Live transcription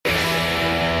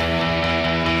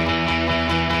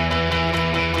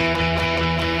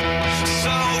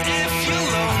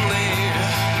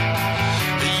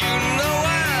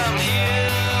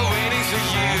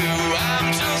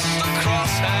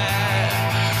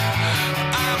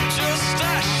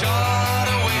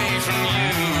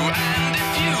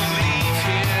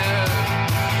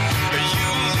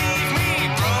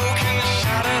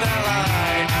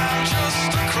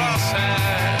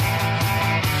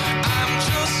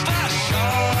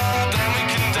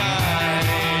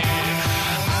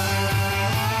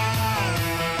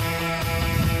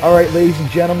All right, ladies and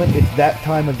gentlemen, it's that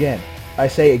time again. I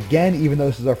say again, even though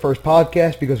this is our first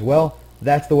podcast, because, well,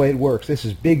 that's the way it works. This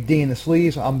is Big D in the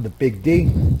Sleeves. I'm the Big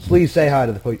D. Sleeves, say hi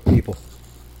to the people.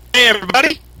 Hey,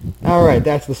 everybody. All right,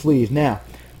 that's the Sleeves. Now,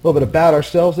 a little bit about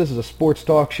ourselves. This is a sports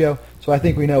talk show, so I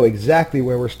think we know exactly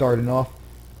where we're starting off.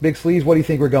 Big Sleeves, what do you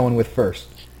think we're going with first?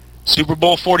 Super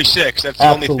Bowl 46. That's the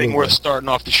only thing worth starting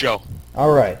off the show.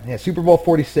 All right. Yeah, Super Bowl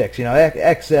 46. You know,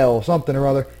 XL, something or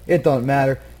other. It doesn't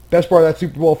matter. Best part of that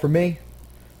Super Bowl for me,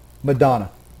 Madonna.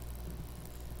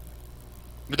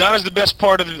 Madonna's the best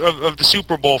part of the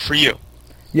Super Bowl for you.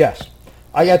 Yes.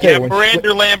 I got to tell you.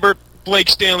 Miranda Lambert, Blake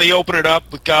Stanley open it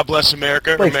up with God Bless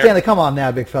America. Blake Stanley, come on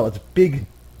now, big fella. It's big.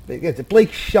 It's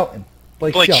Blake Shelton.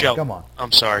 Blake Shelton, come on.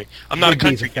 I'm sorry. I'm not a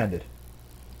country guy. Offended.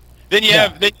 Then you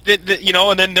have,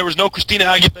 and then there was no Christina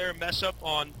Aguilera mess up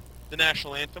on the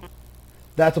national anthem.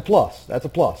 That's a plus. That's a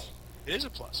plus. It is a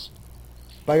plus.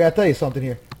 But I got to tell you something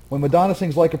here. When Madonna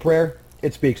sings Like a Prayer,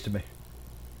 it speaks to me.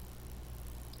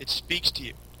 It speaks to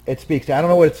you. It speaks to me. I don't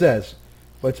know what it says,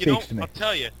 but it speaks to me. I'll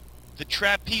tell you, the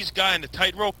trapeze guy in the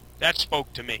tightrope, that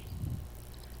spoke to me.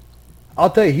 I'll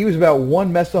tell you, he was about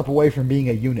one mess up away from being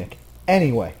a eunuch.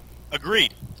 Anyway.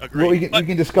 Agreed. Well, we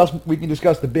can discuss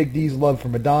the Big D's love for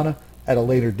Madonna at a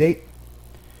later date.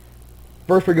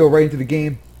 First, we go right into the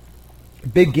game.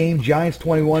 Big game, Giants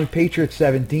 21, Patriots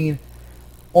 17.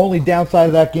 Only downside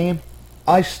of that game,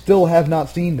 I still have not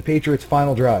seen the Patriots'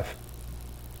 final drive.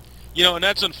 And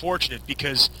that's unfortunate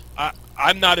because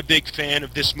I'm not a big fan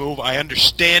of this move. I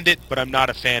understand it, but I'm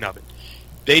not a fan of it.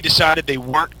 They decided they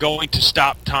weren't going to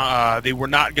stop. They were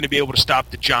not going to be able to stop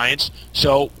the Giants.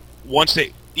 So once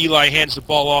Eli hands the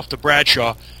ball off to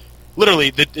Bradshaw,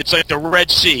 literally it's like the Red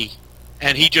Sea,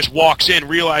 and he just walks in,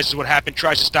 realizes what happened,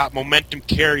 tries to stop, momentum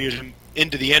carries him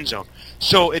into the end zone.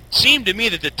 So it seemed to me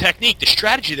that the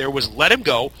strategy there was let him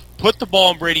go, put the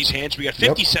ball in Brady's hands. We got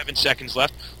 57 seconds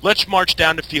left. Let's march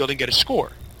down the field and get a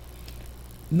score.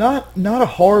 Not a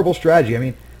horrible strategy. I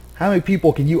mean, how many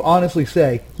people can you honestly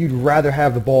say you'd rather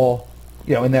have the ball,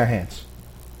 in their hands?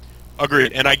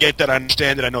 Agreed, and I get that. I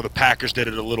understand it. I know the Packers did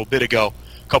it a little bit ago,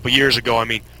 a couple years ago. I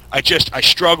mean, I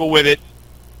struggle with it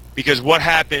because what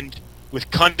happened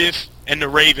with Cundiff and the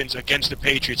Ravens against the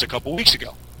Patriots a couple weeks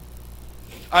ago.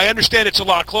 I understand it's a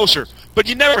lot closer, but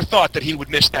you never thought that he would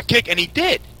miss that kick, and he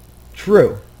did.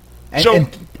 True.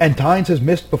 And Tynes has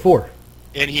missed before.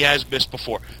 And he has missed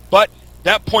before. But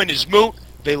that point is moot.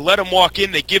 They let him walk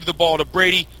in. They give the ball to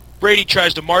Brady. Brady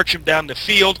tries to march him down the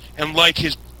field, and like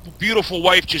his beautiful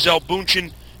wife, Gisele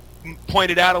Bündchen,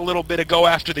 pointed out a little bit ago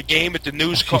after the game at the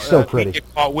news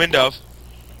caught wind of,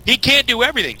 he can't do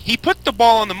everything. He put the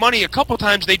ball on the money a couple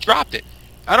times. They dropped it.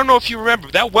 I don't know if you remember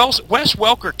that Wes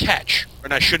Welker catch,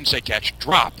 and I shouldn't say catch,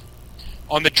 drop,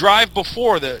 on the drive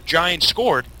before the Giants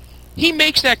scored. He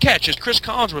makes that catch, as Chris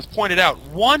Collinsworth pointed out,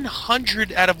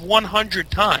 100 out of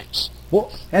 100 times.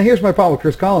 Well, and here's my problem with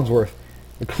Chris Collinsworth.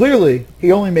 Clearly,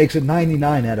 he only makes it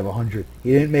 99 out of 100.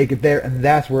 He didn't make it there, and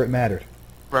that's where it mattered.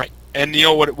 Right. And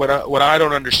what I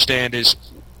don't understand is,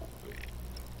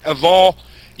 of all,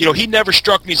 he never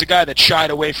struck me as a guy that shied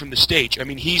away from the stage. I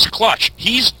mean, he's clutch.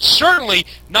 He's certainly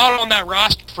not on that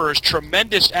roster for his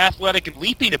tremendous athletic and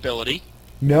leaping ability.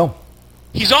 No.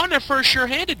 He's on there for his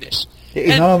sure-handedness.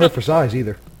 He's not on there for size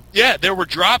either. Yeah, there were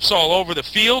drops all over the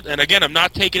field, and again, I'm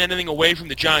not taking anything away from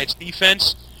the Giants'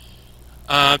 defense.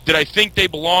 Did I think they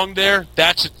belonged there?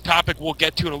 That's a topic we'll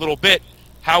get to in a little bit.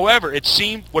 However, it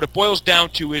seemed what it boils down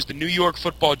to is the New York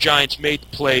Football Giants made the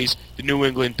plays the New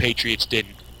England Patriots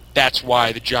didn't. That's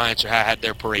why the Giants had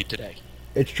their parade today.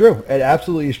 It's true. It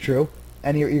absolutely is true.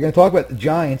 And you're going to talk about the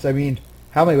Giants. I mean,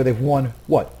 how many? They've won,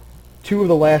 2 of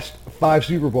the last 5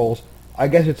 Super Bowls. I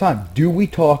guess it's time. Do we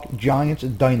talk Giants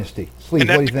dynasty? Sleeve,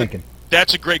 what are you thinking?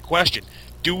 That's a great question.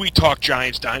 Do we talk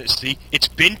Giants dynasty? It's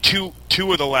been two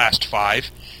of the last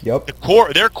 5. Yep.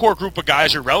 Their core group of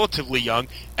guys are relatively young.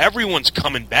 Everyone's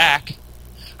coming back.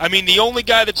 I mean, the only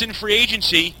guy that's in free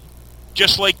agency,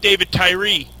 just like David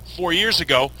Tyree 4 years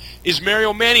ago, is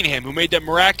Mario Manningham, who made that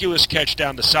miraculous catch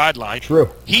down the sideline.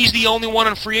 True. He's the only one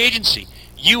in free agency.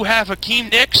 You have Hakeem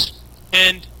Nicks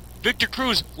and Victor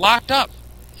Cruz locked up.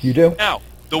 You do? Now,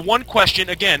 the one question,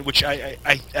 again, which I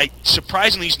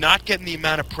surprisingly is not getting the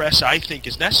amount of press I think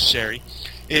is necessary,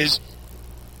 is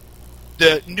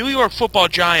the New York Football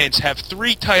Giants have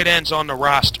 3 tight ends on the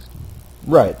roster.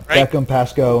 Right. Beckham,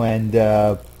 Pasco, and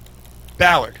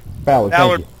Ballard.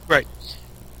 Ballard, right.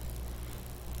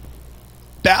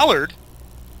 Ballard,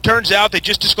 turns out, they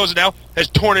just disclosed it now, has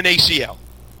torn an ACL.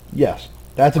 Yes.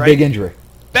 That's a big injury.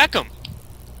 Beckham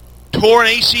tore an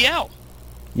ACL.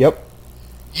 Yep.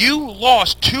 You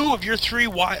lost 2 of your 3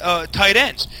 tight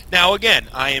ends. Now, again,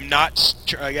 I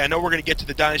know we're going to get to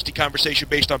the dynasty conversation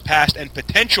based on past and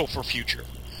potential for future.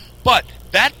 But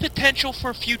that potential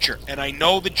for future, and I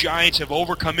know the Giants have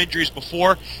overcome injuries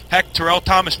before. Heck, Terrell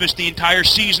Thomas missed the entire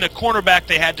season. A cornerback,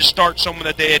 they had to start someone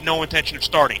that they had no intention of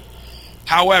starting.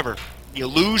 However, you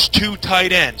lose 2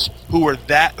 tight ends who are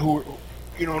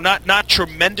not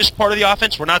tremendous part of the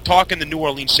offense. We're not talking the New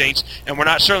Orleans Saints, and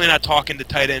we're certainly not talking the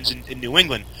tight ends in New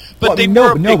England. But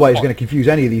nobody's going to confuse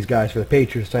any of these guys for the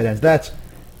Patriots tight ends.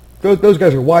 Those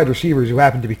guys are wide receivers who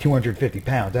happen to be 250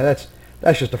 pounds.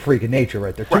 That's just a freak of nature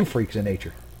right there. Two freaks of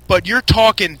nature. But you're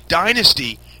talking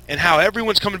dynasty and how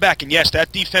everyone's coming back. And yes,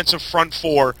 that defensive front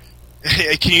 4,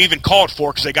 can you even call it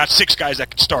 4 because they got 6 guys that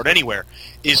can start anywhere,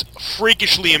 is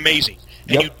freakishly amazing.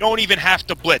 And you don't even have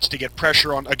to blitz to get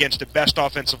pressure against the best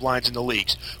offensive lines in the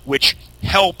leagues, which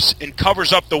helps and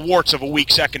covers up the warts of a weak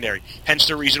secondary, hence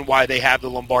the reason why they have the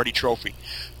Lombardi Trophy.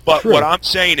 But what I'm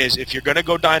saying is, if you're going to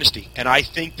go dynasty, and I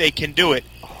think they can do it,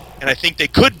 and I think they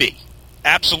could be,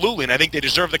 absolutely, and I think they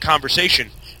deserve the conversation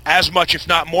as much, if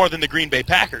not more, than the Green Bay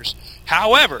Packers.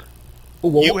 However,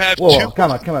 you have 2...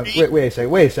 Come on. Wait a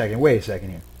second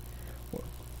here.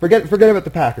 Forget about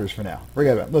the Packers for now.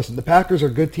 Listen, the Packers are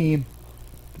a good team.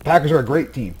 The Packers are a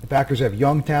great team. The Packers have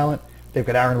young talent. They've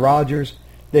got Aaron Rodgers.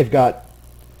 They've got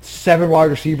 7 wide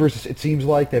receivers, it seems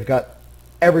like. They've got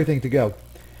everything to go.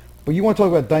 But you want to talk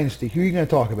about dynasty. Who are you going to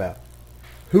talk about?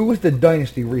 Who was the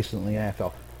dynasty recently in the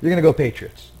NFL? You're going to go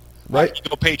Patriots, right? You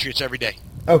go Patriots every day.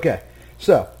 Okay.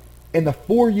 So, in the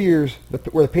 4 years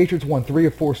where the Patriots won 3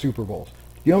 of 4 Super Bowls,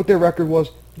 you know what their record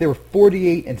was? They were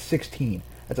 48-16.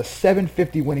 That's a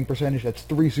 750 winning percentage. That's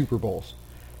 3 Super Bowls.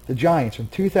 The Giants from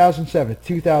 2007 to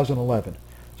 2011.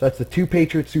 So that's the 2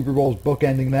 Patriots Super Bowls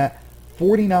bookending that.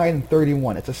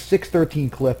 49-31. It's a 613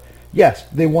 clip. Yes,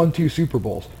 they won 2 Super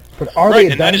Bowls. But are they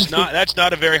a dynasty? That's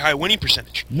not a very high winning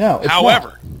percentage. No, it's However,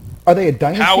 not. Are they a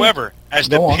dynasty? However, as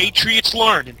the Patriots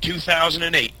learned in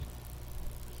 2008,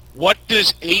 what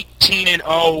does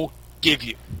 18-0 give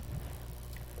you?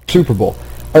 Super Bowl.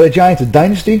 Are the Giants a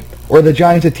dynasty, or are the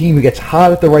Giants a team who gets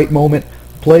hot at the right moment,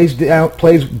 plays down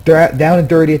and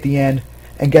dirty at the end,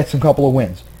 and gets a couple of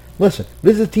wins? Listen,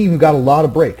 this is a team who got a lot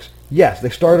of breaks. Yes, they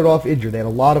started off injured. They had a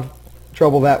lot of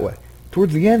trouble that way.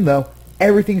 Towards the end, though,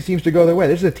 everything seems to go their way.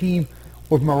 This is a team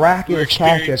with miraculous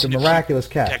catch after miraculous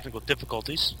catch. Technical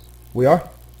difficulties. We are? All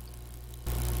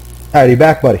right, you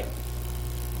back, buddy?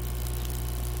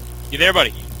 You there,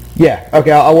 buddy? Yeah.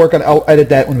 Okay, I'll edit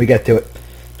that when we get to it.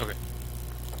 Okay.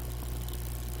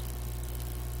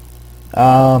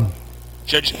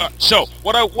 So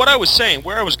what I was saying,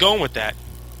 where I was going with that,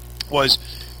 was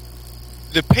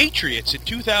the Patriots in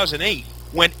 2008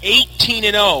 went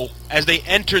 18-0 as they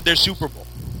entered their Super Bowl.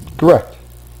 Correct.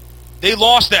 They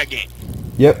lost that game.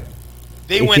 Yep.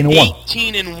 They went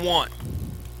 18-1.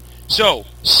 So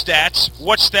stats.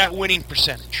 What's that winning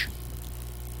percentage?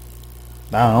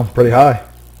 I don't know. Pretty high.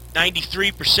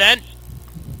 93%.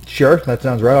 Sure, that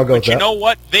sounds right. I'll go with that. But you know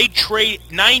what? They trade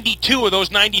 92 of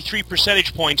those 93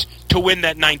 percentage points to win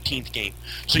that 19th game.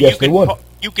 So yes,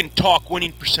 you can talk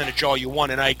winning percentage all you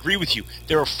want, and I agree with you.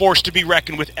 They're a force to be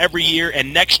reckoned with every year,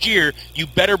 and next year, you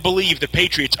better believe the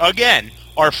Patriots, again,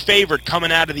 are favored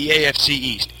coming out of the AFC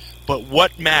East. But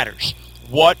what matters,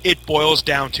 what it boils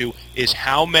down to, is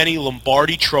how many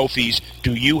Lombardi trophies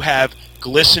do you have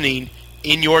glistening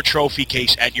in your trophy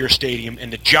case at your stadium,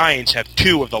 and the Giants have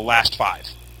 2 of the last 5.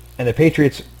 And the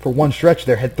Patriots, for one stretch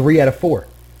there, had 3 out of 4.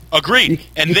 Agreed. You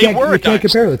can't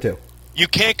compare the 2. You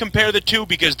can't compare the 2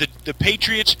 because the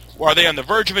Patriots, are they on the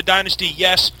verge of a dynasty?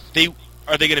 Yes.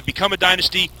 Are they going to become a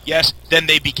dynasty? Yes. Then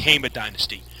they became a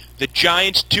dynasty. The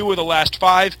Giants, 2 of the last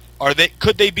 5,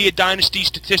 could they be a dynasty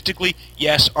statistically?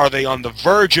 Yes. Are they on the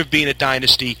verge of being a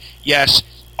dynasty? Yes.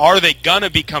 Are they going to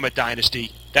become a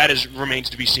dynasty? That remains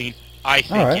to be seen. I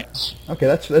think yes. Okay,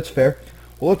 that's fair.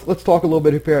 Well, let's talk a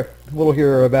little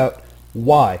here about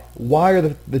why. Why are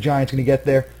the Giants going to get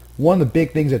there? One of the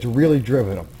big things that's really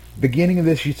driven them. Beginning of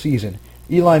this season,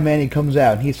 Eli Manning comes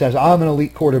out and he says, "I'm an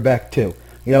elite quarterback too.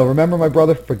 Remember my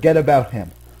brother? Forget about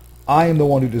him. I am the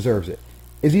one who deserves it."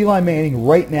 Is Eli Manning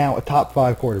right now a top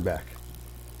 5 quarterback?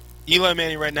 Eli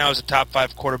Manning right now is a top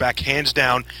 5 quarterback, hands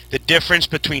down. The difference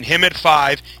between him at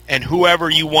 5 and whoever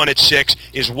you want at 6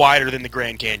 is wider than the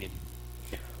Grand Canyon.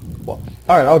 Well,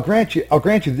 all right, I'll grant you the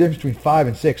difference between 5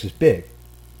 and 6 is big,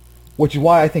 which is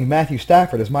why I think Matthew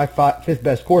Stafford, as my 5th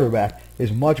best quarterback,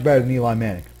 is much better than Eli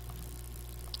Manning.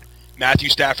 Matthew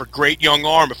Stafford, great young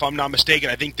arm, if I'm not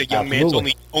mistaken. I think the young man's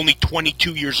only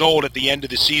 22 years old at the end of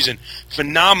the season.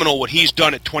 Phenomenal what he's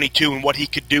done at 22 and what he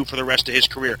could do for the rest of his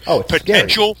career. Oh, it's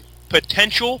scary.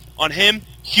 Potential on him,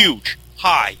 huge,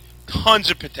 high,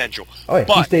 tons of potential. Oh, yeah.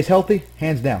 But He stays healthy,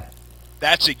 hands down.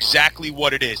 that's exactly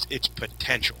what it is. It's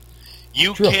potential.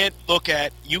 You True.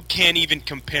 can't even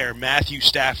compare Matthew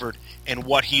Stafford and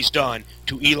what he's done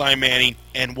to Eli Manning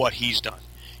and what he's done.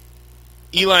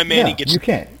 Eli Manning You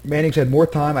can't. Manning's had more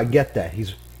time. I get that.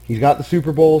 He's got the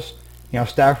Super Bowls.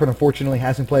 Stafford unfortunately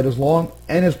hasn't played as long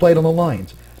and has played on the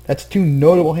Lions. That's two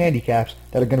notable handicaps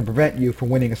that are going to prevent you from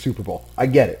winning a Super Bowl. I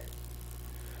get it.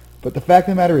 But the fact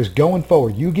of the matter is, going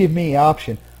forward, you give me an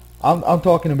option. I'm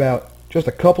talking about just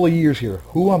a couple of years here.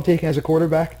 Who I'm taking as a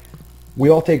quarterback, we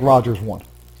all take Rodgers 1.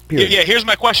 Period. Yeah, here's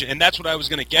my question, and that's what I was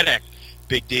going to get at,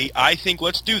 Big D. I think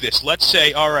let's do this. Let's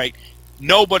say, all right,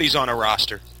 nobody's on a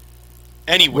roster.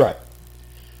 Anyway, Right.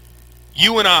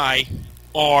 you and I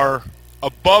are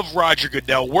above Roger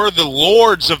Goodell. We're the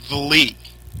lords of the league.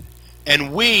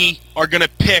 And we are going to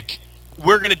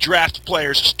we're going to draft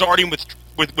players starting with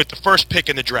the first pick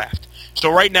in the draft.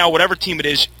 So right now, whatever team it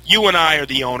is, you and I are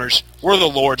the owners. We're the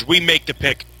lords. We make the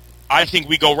pick. I think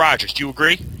we go Rodgers. Do you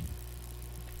agree?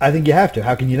 I think you have to.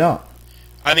 How can you not?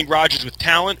 I think Rodgers with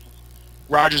talent.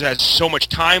 Rodgers has so much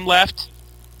time left.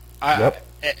 Yep.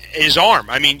 His arm.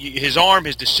 I mean, his arm,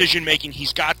 his decision-making,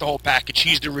 he's got the whole package.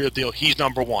 He's the real deal. He's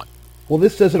number one. Well,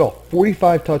 this says it all.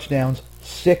 45 touchdowns,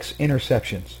 6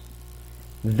 interceptions.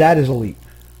 That is elite.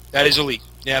 That is elite.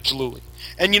 Yeah, absolutely.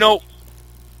 And,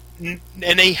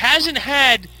 and he hasn't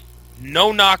had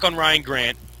no knock on Ryan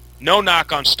Grant, no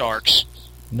knock on Starks,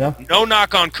 No. no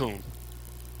knock on Kuhn.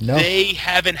 No. They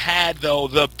haven't had, though,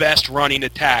 the best running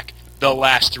attack the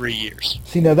last 3 years.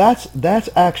 See, now that's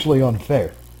actually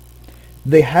unfair.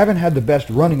 They haven't had the best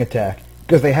running attack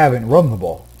because they haven't run the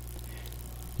ball.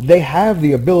 They have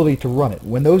the ability to run it.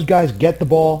 When those guys get the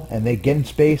ball and they get in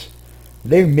space,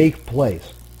 they make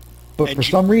plays. But And for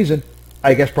some reason,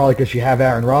 I guess probably because you have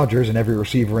Aaron Rodgers and every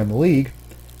receiver in the league,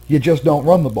 you just don't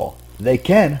run the ball. They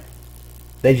can.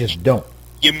 They just don't.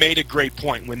 You made a great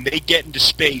point. When they get into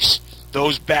space,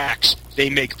 those backs,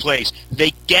 they make plays.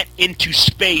 They get into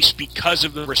space because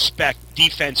of the respect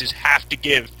defenses have to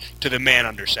give to the man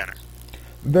under center.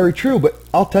 Very true, but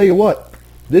I'll tell you what.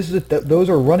 Those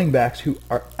are running backs who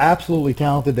are absolutely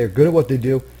talented. They're good at what they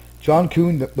do. John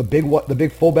Kuhn, the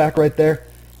big fullback right there.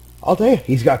 I'll tell you,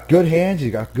 he's got good hands.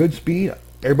 He's got good speed.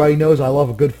 Everybody knows I love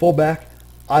a good fullback.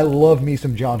 I love me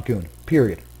some John Kuhn.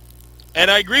 Period. And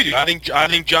I agree with you. I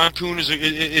think John Kuhn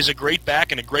is a great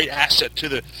back and a great asset to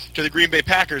the Green Bay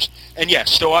Packers. And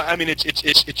yes, so I mean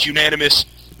it's unanimous.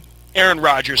 Aaron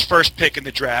Rodgers, first pick in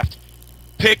the draft.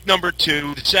 Pick number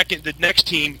 2, the next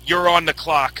team. You're on the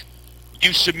clock.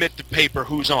 You submit the paper.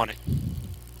 Who's on it?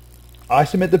 I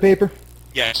submit the paper.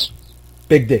 Yes.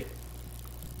 Big D.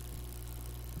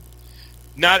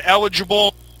 Not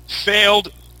eligible.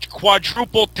 Failed.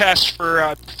 Quadruple test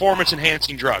for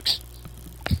performance-enhancing drugs.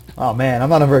 Oh, man, I'm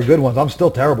not on very good ones. I'm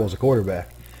still terrible as a quarterback.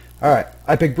 All right,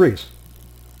 I pick Breeze.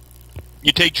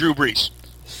 You take Drew Brees.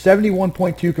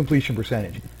 71.2 completion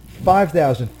percentage,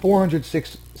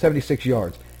 5,476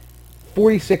 yards,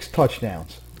 46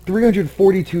 touchdowns,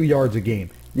 342 yards a game.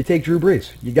 You take Drew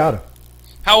Brees. You got him.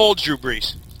 How old's Drew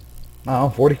Brees? I don't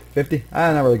know, 40, 50?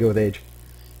 I'm not really good with age.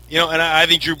 And I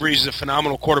think Drew Brees is a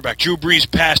phenomenal quarterback. Drew Brees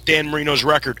passed Dan Marino's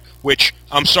record, which,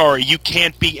 I'm sorry, you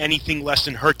can't be anything less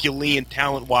than Herculean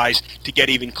talent-wise to get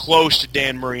even close to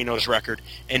Dan Marino's record,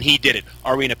 and he did it.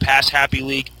 Are we in a pass-happy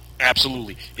league?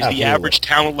 Absolutely. Is the average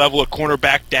talent level at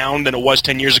cornerback down than it was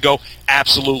 10 years ago?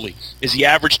 Absolutely. Is the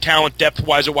average talent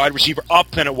depth-wise at wide receiver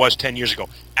up than it was 10 years ago?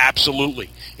 Absolutely.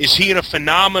 Is he in a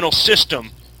phenomenal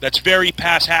system that's very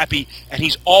pass-happy, and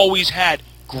he's always had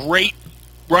great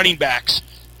running backs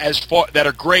that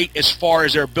are great as far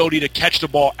as their ability to catch the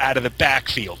ball out of the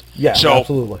backfield? Yeah, so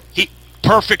absolutely.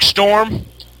 Perfect storm,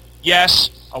 yes.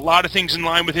 A lot of things in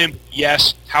line with him,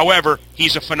 yes. However,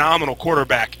 he's a phenomenal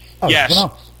quarterback, yes.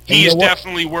 He is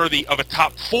definitely worthy of a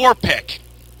top 4 pick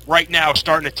right now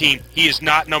starting a team. He is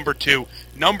not number 2.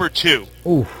 Number 2. Oof.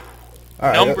 All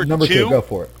right, number two, go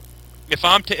for it.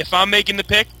 If I'm making the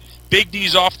pick, Big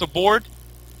D's off the board.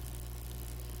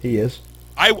 He is.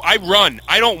 I run.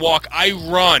 I don't walk. I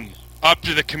run up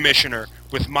to the commissioner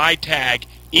with my tag,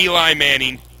 Eli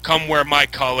Manning, come wear my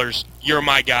colors. You're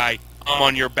my guy. I'm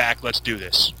on your back. Let's do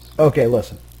this. Okay,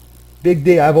 listen. Big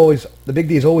D, the Big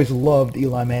D's always loved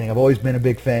Eli Manning. I've always been a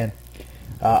big fan.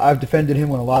 I've defended him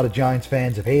when a lot of Giants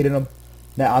fans have hated him.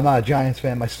 Now, I'm not a Giants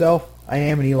fan myself. I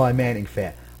am an Eli Manning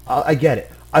fan. I get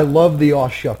it. I love the aw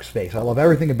shucks face. I love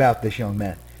everything about this young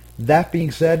man. That being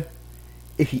said,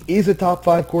 if he is a top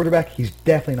 5 quarterback, he's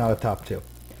definitely not a top 2.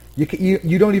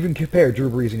 You don't even compare Drew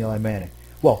Brees and Eli Manning.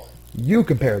 Well, you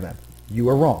compare them. You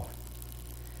are wrong.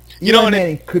 Eli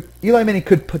Manning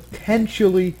could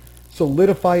potentially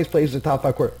solidify his place as a top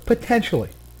 5 quarterback.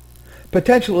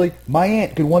 Potentially, my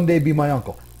aunt could one day be my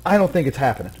uncle. I don't think it's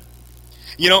happening.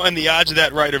 And the odds of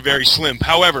that right are very slim.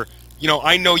 However,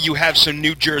 I know you have some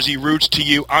New Jersey roots to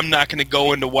you. I'm not going to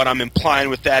go into what I'm implying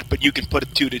with that, but you can put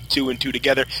two and two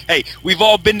together. Hey, we've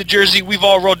all been to Jersey. We've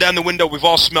all rolled down the window. We've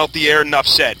all smelt the air. Enough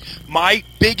said. My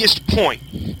biggest point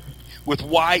with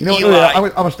why Eli... I'm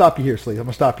going to stop you here, Sleeve. I'm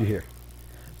going to stop you here.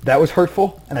 That was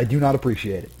hurtful, and I do not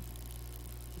appreciate it.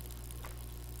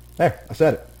 There, I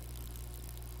said it.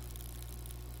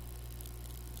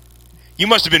 You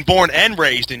must have been born and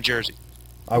raised in Jersey.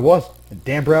 I was, and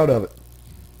damn proud of it.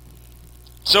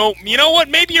 So, you know what?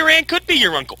 Maybe your aunt could be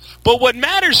your uncle. But what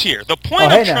matters here, the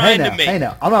point I'm trying to make... Hey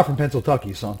now, I'm not from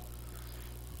Pennsylvania, son.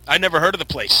 I never heard of the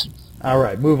place. All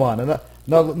right, move on. Enough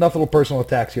little personal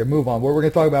attacks here. Move on. We're going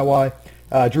to talk about why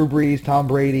Drew Brees, Tom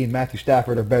Brady, and Matthew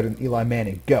Stafford are better than Eli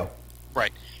Manning. Go.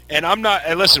 Right. And I'm not...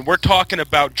 And listen, we're talking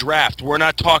about draft. We're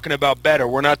not talking about better.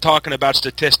 We're not talking about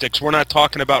statistics. We're not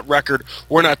talking about record.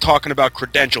 We're not talking about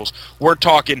credentials. We're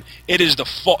talking... It is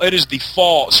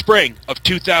the spring of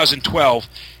 2012.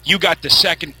 You got the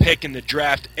second pick in the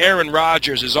draft. Aaron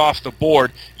Rodgers is off the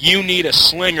board. You need a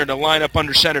slinger to line up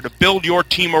under center to build your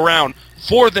team around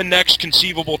for the next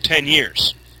conceivable 10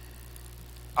 years.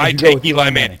 I take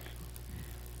Eli Manning.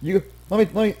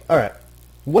 Let me. All right.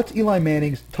 What's Eli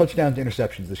Manning's touchdowns to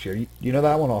interceptions this year? You know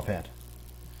that one offhand?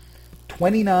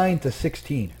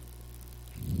 29-16.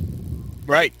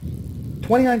 Right.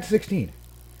 29-16.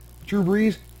 Drew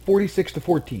Brees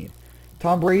 46-14.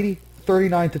 Tom Brady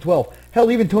 39-12. Hell,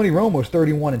 even Tony Romo's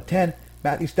 31-10.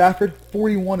 Matthew Stafford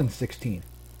 41-16.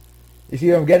 You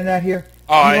see what I'm getting at here?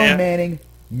 Eli Manning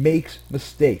makes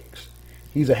mistakes.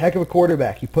 He's a heck of a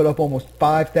quarterback. He put up almost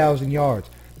 5,000 yards,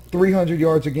 300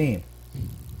 yards a game.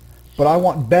 But I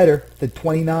want better than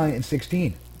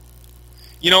 29-16.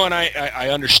 And I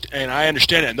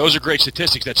understand that. And those are great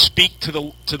statistics that speak to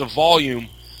the volume,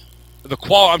 the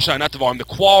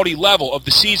quality level of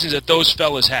the seasons that those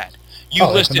fellas had. You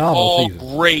listed all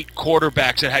great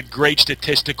quarterbacks that had great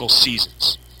statistical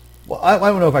seasons. Well, I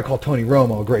don't know if I call Tony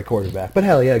Romo a great quarterback, but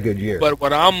hell, he had a good year. But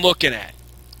what I'm looking at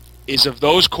is of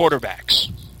those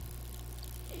quarterbacks,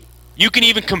 you can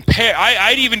even compare.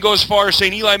 I'd even go as far as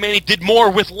saying Eli Manning did more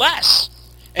with less.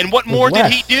 And what more did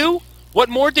he do? What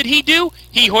more did he do?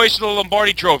 He hoisted the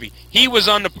Lombardi Trophy. He was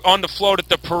on the float at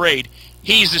the parade.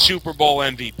 He's the Super Bowl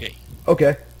MVP.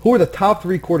 Okay. Who are the top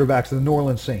 3 quarterbacks of the New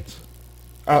Orleans Saints?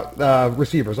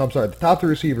 Receivers. I'm sorry. The top 3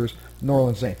 receivers, New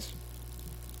Orleans Saints.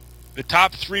 The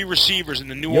top 3 receivers in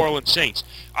the New Orleans Saints.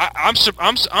 I'm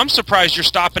surprised you're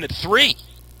stopping at 3.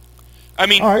 I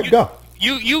mean, all right, go.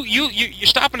 You're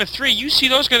stopping at 3. You see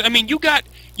those guys? I mean, you got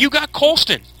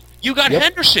Colston, you got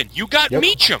Henderson, you got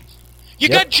Meacham, you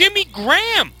got Jimmy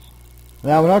Graham.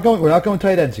 Now we're not going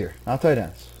tight ends here. Not tight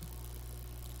ends.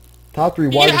 Top 3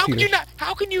 wide receivers.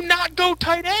 How can you not go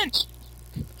tight ends?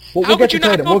 Well, we'll get to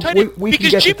tight ends. We can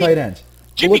get to tight ends.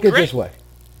 Look at it this way.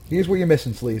 Here's what you're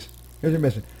missing, Sleaze. Here's what you're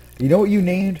missing. You know what you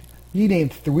named? You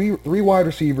named three wide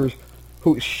receivers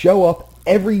who show up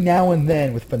every now and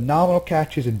then with phenomenal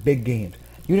catches in big games.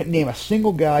 You didn't name a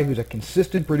single guy who's a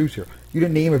consistent producer. You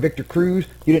didn't name a Victor Cruz.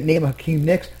 You didn't name a Hakeem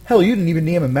Nicks. Hell, you didn't even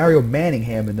name a Mario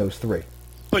Manningham in those 3.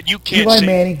 But you can't Eli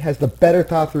Manning has the better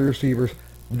top 3 receivers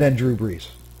than Drew Brees.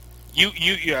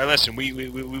 Listen,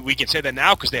 we can say that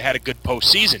now because they had a good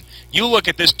postseason. You look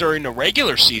at this during the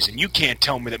regular season, you can't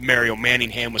tell me that Mario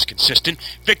Manningham was consistent.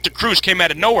 Victor Cruz came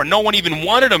out of nowhere. No one even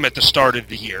wanted him at the start of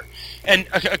the year. And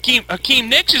Hakeem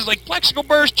Nicks is like Plexico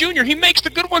Burress Jr. He makes the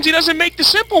good ones. He doesn't make the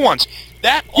simple ones.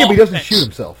 But he doesn't shoot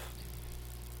himself.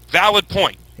 Valid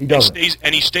point. He doesn't.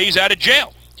 And he stays out of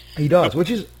jail. He does, which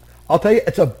is, I'll tell you,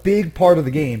 it's a big part of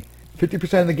the game.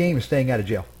 50% of the game is staying out of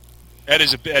jail. That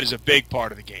is a big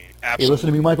part of the game. Absolutely. Hey, listen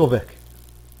to me, Michael Vick.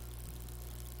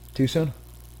 Too soon?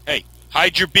 Hey,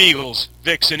 hide your beagles,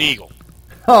 Vick's an eagle.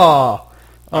 All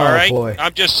right? Boy.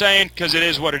 I'm just saying because it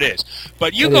is what it is.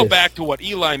 But you go back to what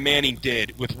Eli Manning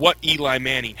did with what Eli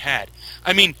Manning had.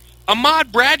 I mean,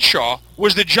 Ahmad Bradshaw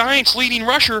was the Giants' leading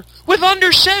rusher with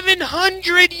under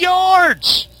 700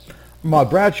 yards. Ahmad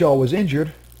Bradshaw was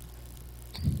injured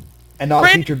and not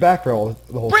featured back for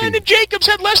the whole season. Brandon Jacobs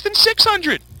had less than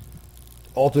 600.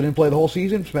 Also didn't play the whole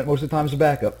season, spent most of the time as a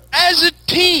backup. As a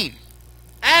team,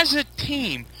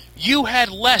 you had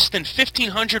less than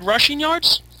 1,500 rushing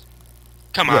yards?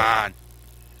 Come on.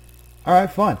 All right,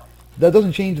 fine. That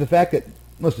doesn't change the fact that,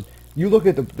 listen, you look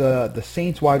at the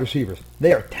Saints wide receivers.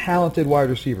 They are talented wide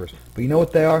receivers. But you know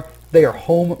what they are? They are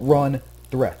home run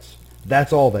threats.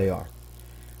 That's all they are.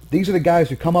 These are the guys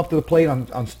who come up to the plate on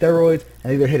steroids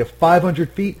and either hit it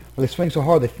 500 feet or they swing so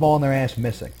hard they fall on their ass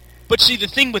missing. But see, the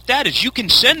thing with that is you can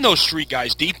send those three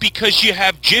guys deep because you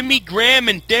have Jimmy Graham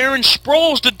and Darren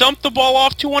Sproles to dump the ball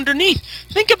off to underneath.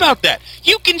 Think about that.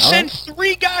 You can send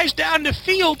three guys down the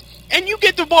field, and you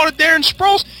get the ball to Darren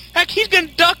Sproles. Heck, he's going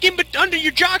to duck under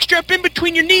your jockstrap in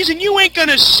between your knees, and you ain't going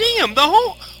to see him. The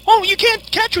whole you can't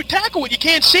catch or tackle what you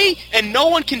can't see, and no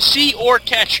one can see or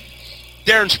catch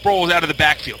Darren Sproles out of the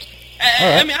backfield.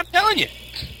 I mean, I'm telling you.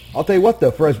 I'll tell you what,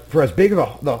 though, for as big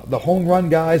of the home run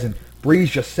guys and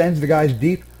Breeze just sends the guys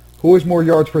deep, who has more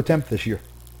yards per attempt this year?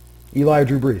 Eli or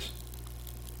Drew Brees?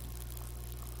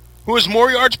 Who has more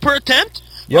yards per attempt?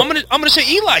 Yep. I'm gonna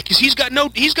say Eli because he's got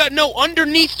no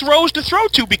underneath throws to throw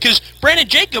to because Brandon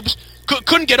Jacobs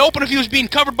couldn't get open if he was being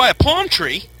covered by a palm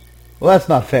tree. Well, that's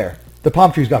not fair. The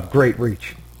palm tree's got great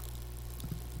reach.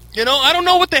 You know, I don't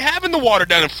know what they have in the water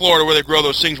down in Florida where they grow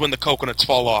those things when the coconuts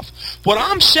fall off. What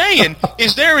I'm saying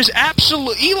is there is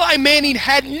Eli Manning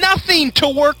had nothing to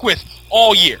work with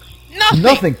all year.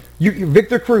 Nothing.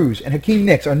 Victor Cruz and Hakeem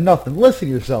Nicks are nothing. Listen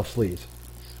to yourself, sleaze.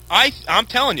 I'm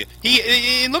telling you.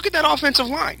 He look at that offensive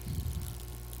line.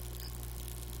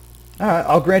 All right,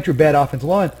 I'll grant you a bad offensive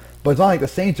line, but it's not like the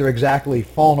Saints are exactly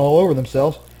falling all over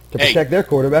themselves to protect their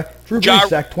quarterback. Drew Brees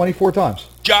sacked 24 times.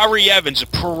 Jari Evans, a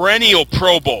perennial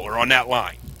Pro Bowler on that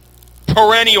line.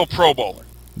 Perennial Pro Bowler.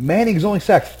 Manning's only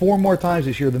sacked 4 more times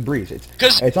this year than Brees.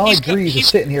 It's not like Brees is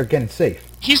sitting here getting safe.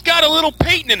 He's got a little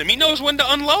Peyton in him. He knows when to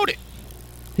unload it.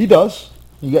 He does.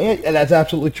 That's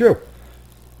absolutely true.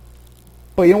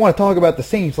 But you don't want to talk about the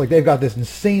Saints like they've got this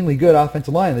insanely good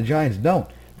offensive line and the Giants don't.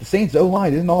 The Saints'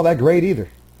 O-line isn't all that great either.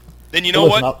 Then you know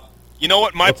what? You know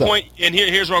what? My point, and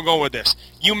here's where I'm going with this.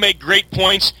 You make great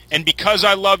points, and because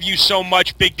I love you so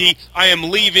much, Big D, I am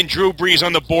leaving Drew Brees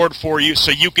on the board for you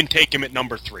so you can take him at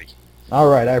number 3. All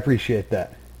right, I appreciate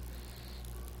that.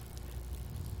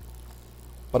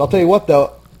 But I'll tell you what,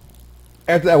 though.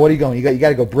 After that, what are you going? You got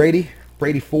to go Brady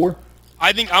 4?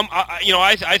 I think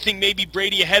I think maybe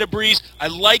Brady ahead of Brees. I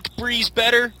like Brees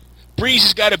better. Brees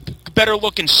has got a better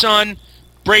looking son.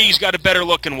 Brady's got a better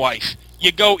looking wife.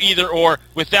 You go either or.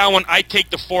 With that one, I take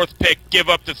the 4th pick, give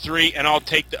up the 3, and I'll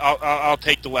take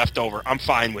the leftover. I'm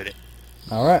fine with it.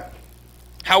 All right.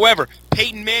 However,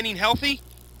 Peyton Manning healthy,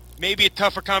 maybe a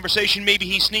tougher conversation. Maybe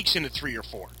he sneaks into 3 or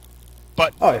 4.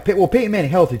 But Peyton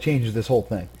Manning healthy changes this whole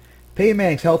thing. Peyton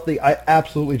Manning's healthy. I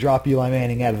absolutely drop Eli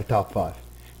Manning out of the top 5.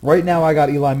 Right now, I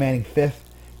got Eli Manning 5th.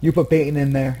 You put Peyton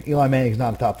in there. Eli Manning's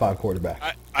not a top 5 quarterback.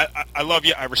 I love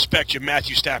you. I respect you.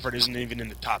 Matthew Stafford isn't even in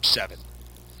the top 7.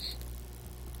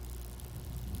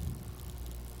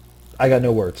 I got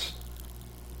no words.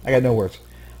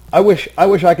 I wish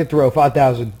I could throw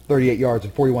 5,038 yards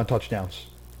and 41 touchdowns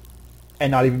and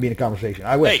not even be in a conversation.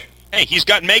 I wish. Hey, he's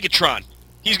got Megatron.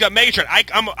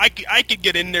 I could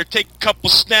get in there, take a couple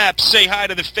snaps, say hi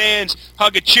to the fans,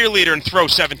 hug a cheerleader, and throw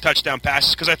 7 touchdown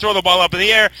passes because I throw the ball up in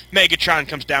the air, Megatron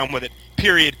comes down with it.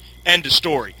 Period. End of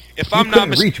story. If I'm not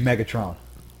reach Megatron.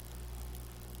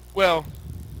 Well,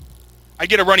 I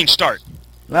get a running start.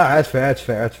 No, that's fair.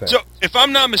 So, if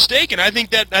I'm not mistaken, I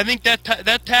think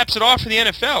that taps it off for the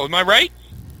NFL. Am I right?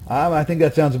 I think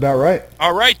that sounds about right.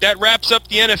 All right, that wraps up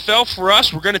the NFL for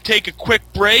us. We're going to take a quick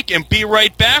break and be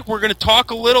right back. We're going to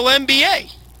talk a little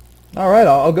NBA. All right,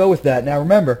 I'll go with that. Now,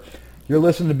 remember, you're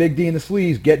listening to Big D and the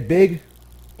Sleaze. Get big.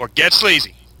 Or get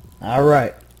sleazy. All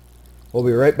right. We'll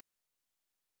be right back.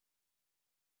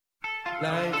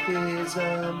 Life is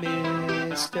a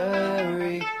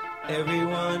mystery.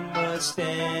 Everyone must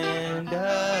stand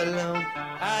alone.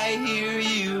 I hear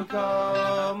you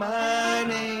call my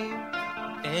name,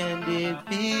 and it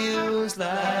feels like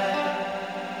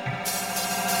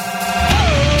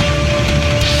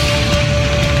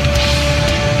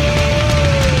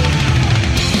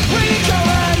when you call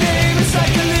my name, it's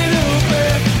like a little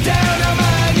prayer. Down on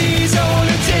my knees, I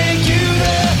wanna take you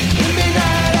there. In the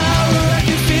midnight hour, I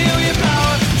can feel your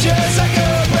power. Just like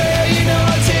a prayer, you know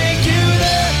I'll take you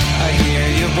there. I hear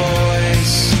your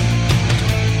voice.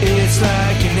 It's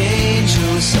like an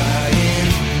angel sighing.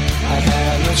 I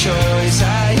have no choice.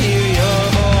 I hear your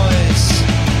voice.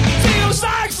 Feels like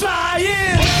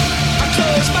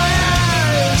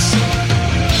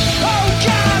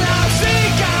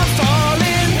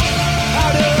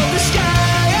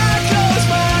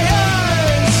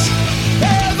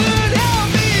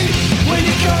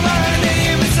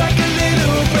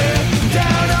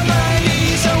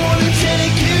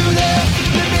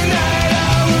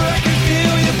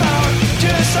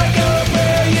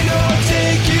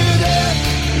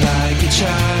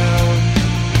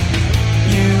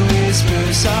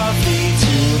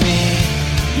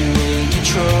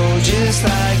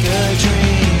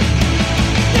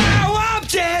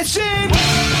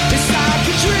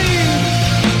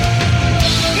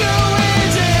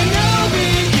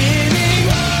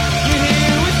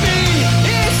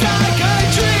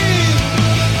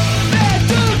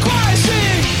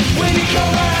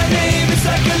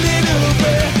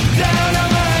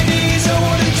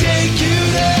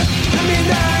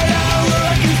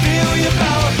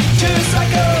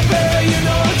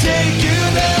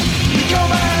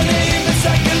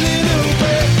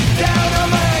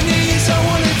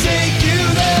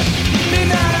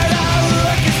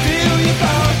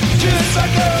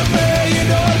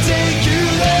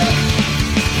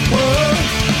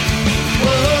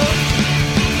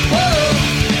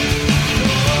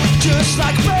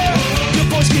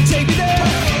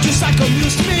come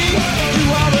used to me. You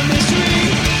are a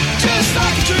mystery, just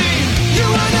like a dream. You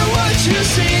wonder what you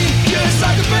see, just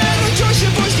like a better choice. Your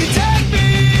voice can take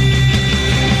me.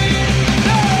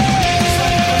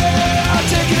 Hey, I'll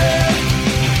take it.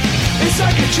 It's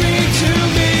like a dream to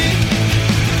me.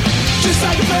 Just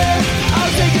like a bear,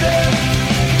 I'll take it.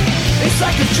 It's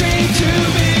like a dream to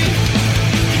me.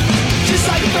 Just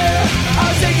like a bear,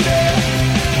 I'll take it.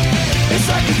 It's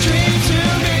like a dream to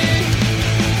me.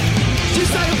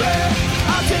 Just like a bear,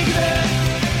 I'll take it.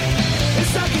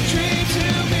 It's like a dream to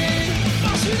me.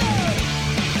 Boss it up.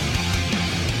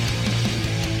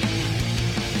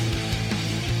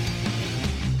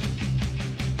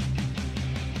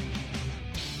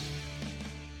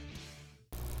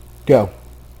 Go.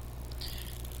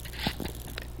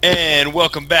 And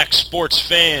welcome back, sports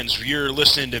fans. You're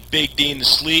listening to Big D and the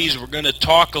Sleeves. We're going to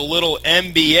talk a little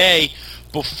NBA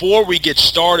before we get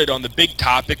started on the big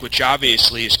topic, which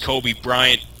obviously is Kobe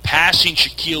Bryant passing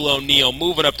Shaquille O'Neal,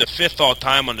 moving up to 5th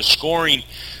all-time on the scoring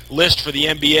list for the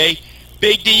NBA.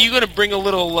 Big D, you're going to bring a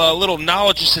little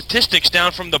knowledge and statistics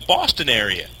down from the Boston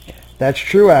area. That's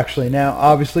true, actually. Now,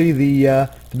 obviously, the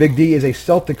Big D is a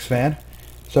Celtics fan,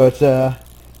 so it's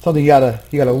something you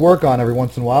gotta work on every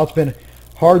once in a while. It's been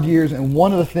hard years, and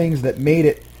one of the things that made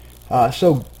it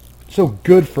so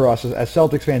good for us as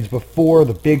Celtics fans before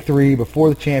the Big Three, before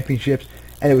the championships,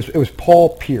 and it was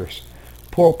Paul Pierce.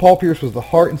 Paul Pierce was the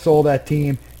heart and soul of that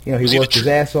team. You know, he worked his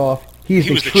ass off. He was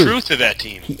the truth of that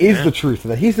team. He is the truth of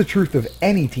that. He's the truth of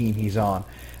any team he's on.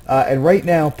 And right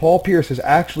now, Paul Pierce has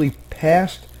actually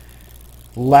passed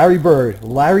Larry Bird,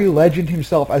 Larry Legend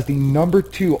himself, as the number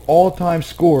 2 all-time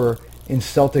scorer in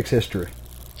Celtics history.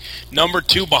 Number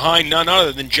 2 behind none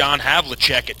other than John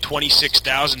Havlicek at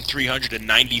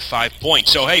 26,395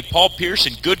 points. So, hey, Paul Pierce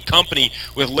in good company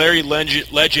with Larry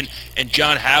Legend and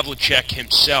John Havlicek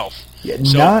himself. Yeah,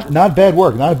 so, not bad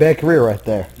work, not a bad career right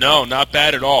there. No, not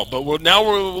bad at all. But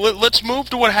let's move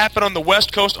to what happened on the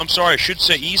West Coast. I'm sorry, I should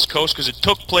say East Coast, because it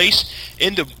took place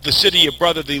in the city of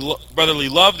brotherly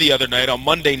love the other night, on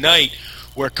Monday night,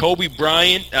 where Kobe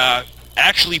Bryant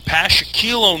actually passed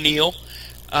Shaquille O'Neal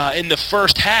in the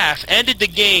first half, ended the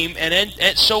game, and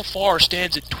so far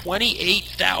stands at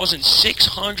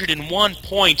 28,601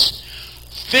 points,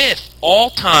 5th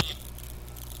all-time,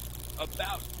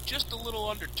 about just a little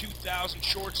under 2,000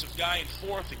 shorts of guy in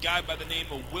 4th, a guy by the name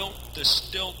of Wilt the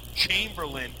Stilt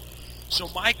Chamberlain. So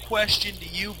my question to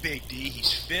you, Big D,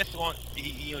 he's 5th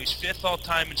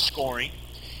all-time in scoring.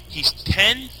 He's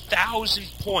 10,000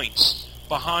 points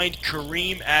behind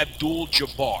Kareem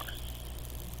Abdul-Jabbar.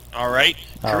 All right?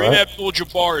 Kareem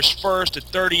Abdul-Jabbar is first at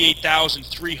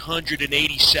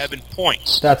 38,387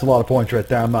 points. That's a lot of points right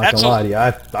there. I'm not going to lie to you.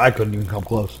 I couldn't even come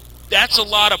close. That's a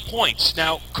lot of points.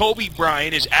 Now, Kobe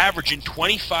Bryant is averaging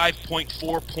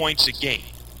 25.4 points a game.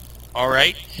 All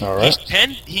right? All right.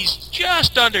 He's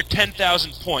just under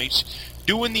 10,000 points.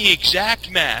 Doing the exact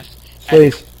math.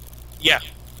 Please. Yeah.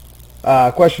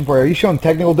 Question for you. Are you showing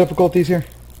technical difficulties here?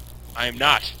 I am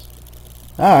not.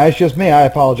 All right, it's just me. I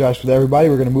apologize for everybody.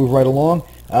 We're going to move right along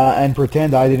and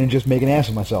pretend I didn't just make an ass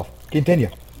of myself. Continue.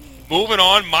 Moving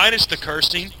on, minus the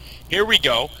cursing. Here we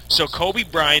go. So Kobe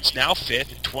Bryant's now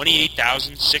 5th at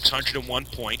 28,601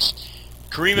 points.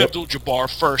 Kareem Abdul-Jabbar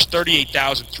first,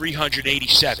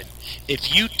 38,387.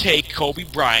 If you take Kobe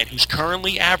Bryant, who's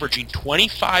currently averaging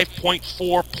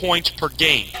 25.4 points per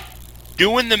game,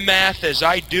 doing the math as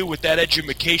I do with that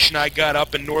education I got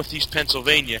up in Northeast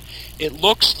Pennsylvania, it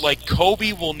looks like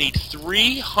Kobe will need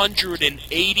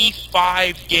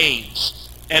 385 games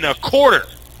and a quarter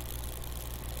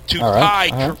to tie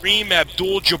Kareem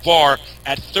Abdul-Jabbar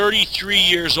at 33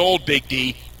 years old, Big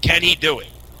D. Can he do it?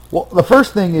 Well, the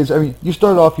first thing is, I mean, you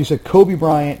started off, you said Kobe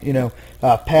Bryant,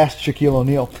 passed Shaquille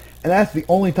O'Neal, and that's the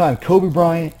only time Kobe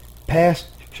Bryant passed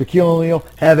Shaquille O'Neal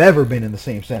have ever been in the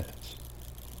same sentence.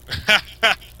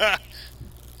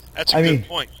 That's a good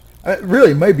point. It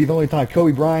really might be the only time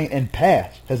Kobe Bryant and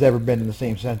pass has ever been in the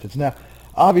same sentence. Now,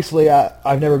 obviously,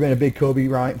 I've never been a big Kobe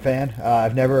Bryant fan.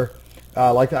 I've never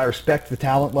I respect the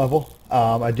talent level.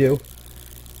 I do.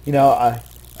 I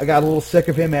got a little sick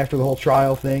of him after the whole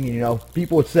trial thing. And,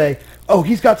 people would say, oh,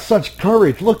 he's got such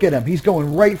courage. Look at him. He's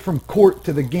going right from court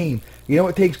to the game. You know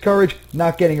what takes courage?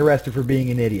 Not getting arrested for being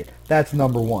an idiot. That's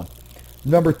number one.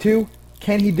 Number two,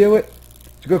 can he do it?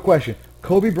 It's a good question.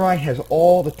 Kobe Bryant has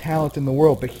all the talent in the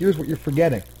world, but here's what you're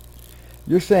forgetting.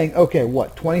 You're saying, okay,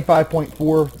 what,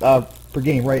 25.4 per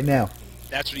game right now?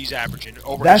 That's what he's averaging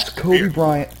over that's his career. Kobe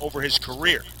Bryant. Over his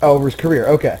career. Oh, over his career,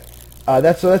 okay.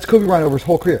 That's Kobe Bryant over his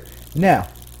whole career. Now,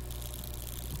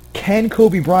 can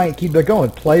Kobe Bryant keep that going?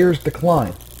 Players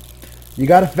decline. You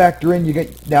got to factor in.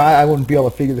 Now, I wouldn't be able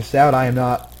to figure this out. I am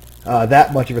not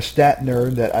that much of a stat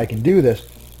nerd that I can do this.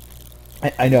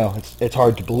 I know it's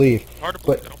hard to believe, Hard to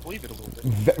believe. but I don't believe it a little bit.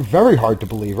 very hard to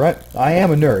believe, right? I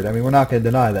am a nerd. I mean, we're not going to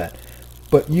deny that.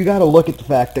 But you got to look at the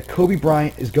fact that Kobe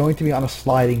Bryant is going to be on a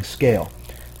sliding scale.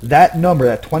 That number,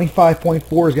 that 25.4,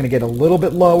 is going to get a little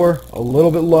bit lower, a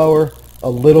little bit lower, a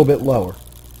little bit lower.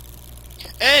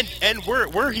 And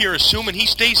we're here assuming he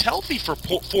stays healthy for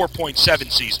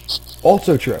 4.7 seasons.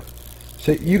 Also true.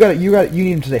 So you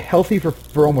need him to stay healthy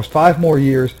for almost 5 more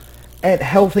years, and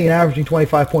healthy and averaging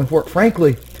 25.4.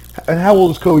 Frankly, and how old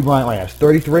is Kobe Bryant last?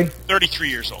 33? 33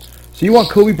 years old. So you want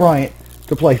Kobe Bryant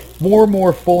to play 4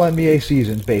 more full NBA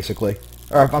seasons, basically.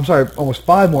 Or, I'm sorry, almost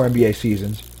 5 more NBA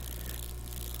seasons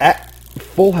at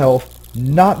full health,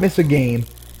 not miss a game,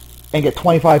 and get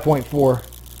 25.4.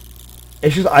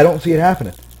 It's just, I don't see it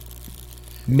happening.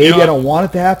 Maybe I don't want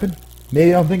it to happen.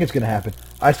 Maybe I don't think it's going to happen.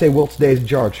 I say Wilt stays in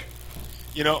charge.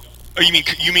 You know, oh, you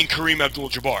mean Kareem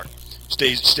Abdul-Jabbar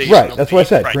stays Right, that's what I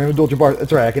said. Right. Kareem Abdul-Jabbar.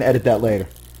 That's right. I can edit that later.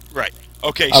 Right.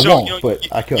 Okay. I So won't, but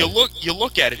I could. You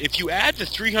look at it. If you add the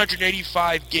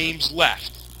 385 games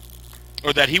left,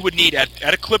 or that he would need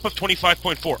at a clip of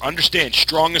 25.4. Understand,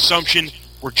 strong assumption.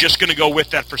 We're just going to go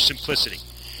with that for simplicity.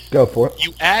 Go for it.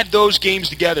 You add those games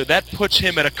together, that puts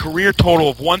him at a career total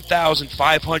of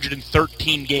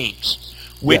 1,513 games,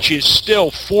 which is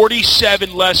still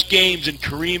 47 less games than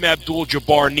Kareem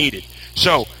Abdul-Jabbar needed.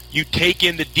 So you take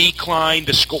in the decline,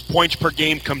 the points per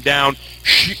game come down.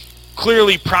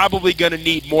 Clearly probably going to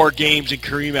need more games than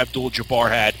Kareem Abdul-Jabbar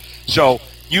had. So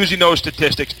using those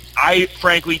statistics, I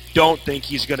frankly don't think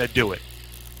he's going to do it.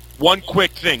 One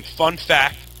quick thing, fun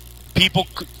fact. People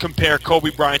compare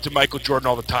Kobe Bryant to Michael Jordan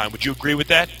all the time. Would you agree with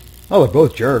that? Oh, they're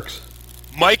both jerks.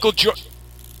 Michael Jordan...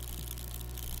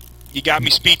 You got me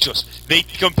speechless. They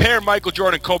compare Michael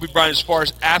Jordan and Kobe Bryant as far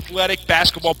as athletic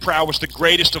basketball prowess, the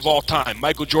greatest of all time.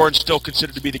 Michael Jordan still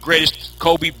considered to be the greatest.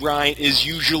 Kobe Bryant is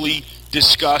usually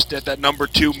discussed at that number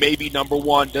 2, maybe number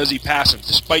 1. Does he pass him?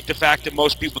 Despite the fact that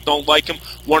most people don't like him,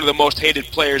 one of the most hated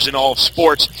players in all of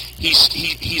sports,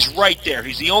 he's right there.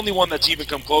 He's the only one that's even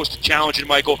come close to challenging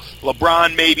Michael.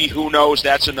 LeBron, maybe, who knows?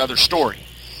 That's another story.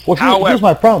 Well, here's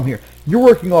my problem here. You're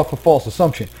working off a false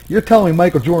assumption. You're telling me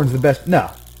Michael Jordan's the best.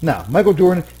 No. Michael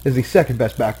Jordan is the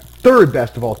third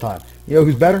best of all time. You know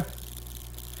who's better?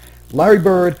 Larry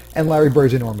Bird and Larry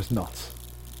Bird's enormous nuts.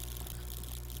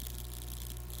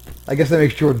 I guess that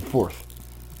makes Jordan 4th.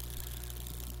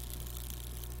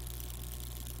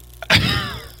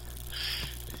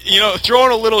 You know,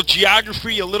 throwing a little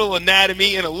geography, a little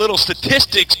anatomy, and a little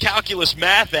statistics, calculus,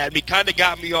 math at me kind of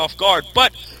got me off guard.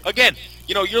 But, again,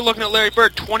 you know, you're looking at Larry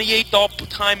Bird, 28th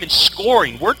all-time in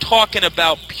scoring. We're talking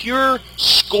about pure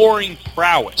scoring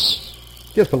prowess.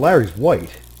 Yes, but Larry's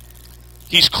white.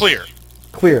 He's clear.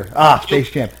 Space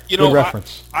Jam. You know, Good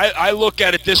reference. I look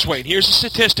at it this way, and here's a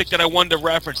statistic that I wanted to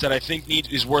reference that I think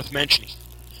is worth mentioning.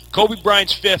 Kobe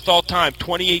Bryant's 5th all-time,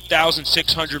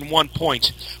 28,601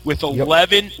 points, with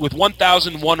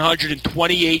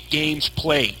 1,128 games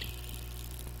played.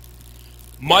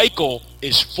 Michael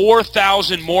is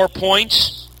 4,000 more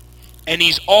points, and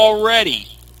he's already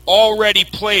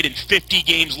played in 50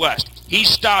 games less. He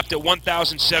stopped at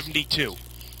 1,072.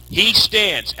 He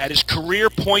stands at his career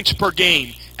points per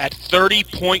game at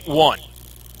 30.1.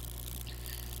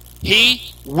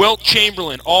 Wilt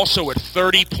Chamberlain, also at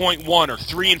 30.1 or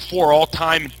 3 and 4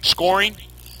 all-time in scoring.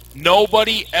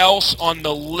 Nobody else on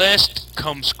the list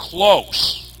comes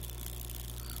close,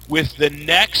 with the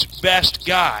next best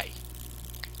guy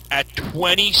at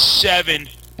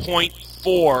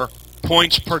 27.4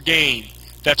 points per game.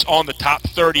 That's on the top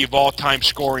 30 of all-time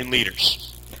scoring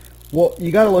leaders. Well,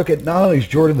 you got to look at, not only is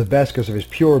Jordan the best because of his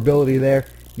pure ability there,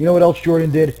 you know what else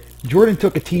Jordan did? Jordan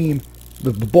took a team,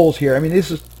 the Bulls here. I mean,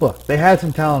 look, they had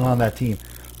some talent on that team.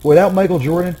 Without Michael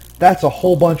Jordan, that's a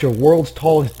whole bunch of world's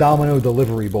tallest domino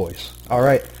delivery boys. All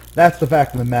right? That's the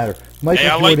fact of the matter.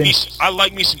 I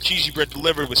like me some cheesy bread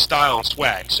delivered with style and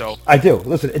swag. So I do.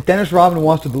 Listen, if Dennis Rodman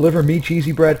wants to deliver me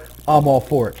cheesy bread, I'm all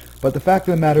for it. But the fact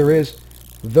of the matter is,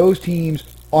 those teams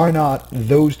are not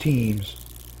those teams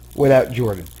without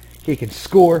Jordan. He can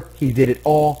score. He did it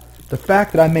all. The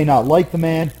fact that I may not like the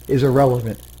man is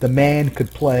irrelevant. The man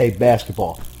could play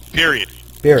basketball. Period.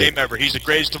 Game ever. He's the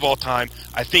greatest of all time.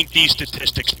 I think these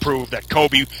statistics prove that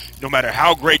Kobe, no matter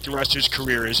how great the rest of his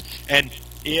career is, and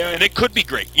it could be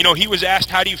great. You know, he was asked,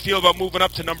 how do you feel about moving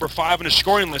up to number 5 on the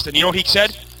scoring list? And you know what he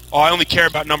said? I only care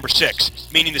about number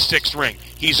 6, meaning the 6th ring.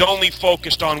 He's only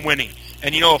focused on winning.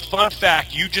 And, you know, a fun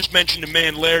fact, you just mentioned the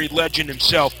man, Larry Legend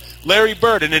himself. Larry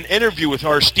Bird, in an interview with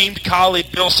our esteemed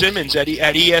colleague Bill Simmons at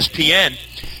ESPN,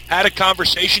 had a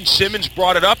conversation. Simmons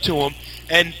brought it up to him,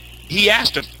 and he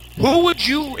asked him, Who would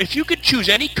you, if you could choose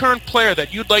any current player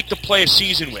that you'd like to play a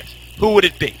season with, who would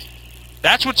it be?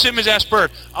 That's what Simmons asked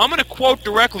Bird. I'm going to quote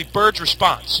directly Bird's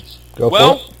response. Go for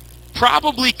Well, it.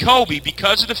 probably Kobe,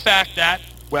 because of the fact that,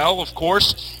 well, of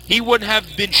course, he wouldn't have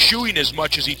been shooting as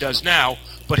much as he does now,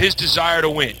 but his desire to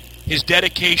win, his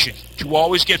dedication to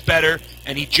always get better,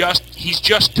 and he's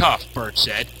just tough, Bird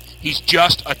said. He's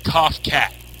just a tough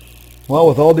cat. Well,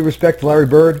 with all due respect to Larry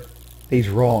Bird, he's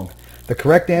wrong. The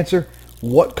correct answer,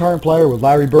 what current player would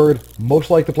Larry Bird most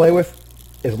like to play with,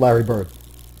 is Larry Bird.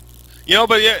 You know,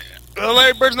 but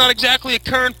Larry Bird's not exactly a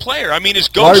current player. I mean,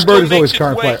 his Larry ghost Bird still is always makes a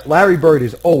current its way. player. Larry Bird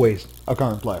is always a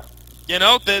current player. You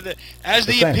know, as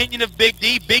the same. opinion of Big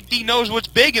D knows what's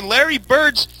big, and Larry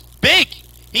Bird's big.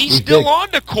 He's He's still big.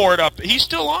 on the court up. He's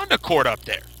still on the court up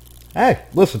there. Hey,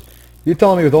 listen, you're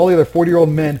telling me with all the other 40-year-old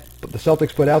men that the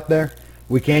Celtics put out there,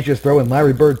 we can't just throw in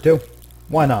Larry Bird too?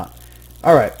 Why not?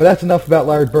 All right, but that's enough about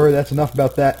Larry Bird. That's enough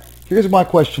about that. Here's my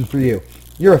question for you.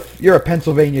 You're a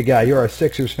Pennsylvania guy. You're a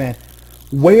Sixers fan.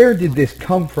 Where did this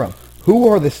come from? Who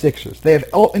are the Sixers? They have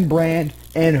Elton Brand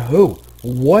and who?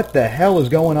 What the hell is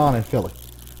going on in Philly?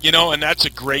 You know, and that's a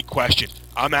great question.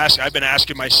 I've been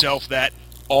asking myself that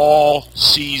all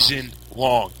season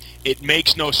long. It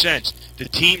makes no sense. The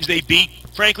teams they beat,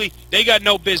 frankly, they got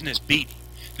no business beating.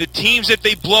 The teams that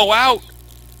they blow out,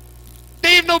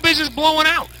 they have no business blowing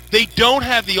out. They don't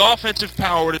have the offensive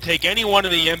power to take anyone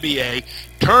in the NBA,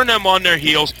 turn them on their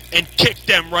heels, and kick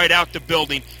them right out the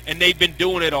building, and they've been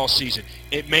doing it all season.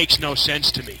 It makes no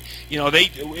sense to me. You know,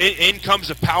 in comes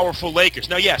the powerful Lakers.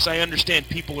 Now, yes, I understand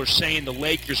people are saying the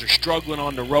Lakers are struggling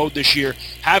on the road this year,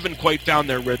 haven't quite found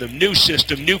their rhythm, new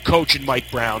system, new coach in Mike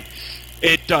Brown.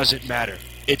 It doesn't matter.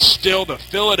 It's still the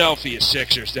Philadelphia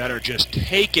Sixers that are just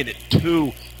taking it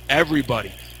to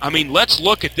everybody. I mean, let's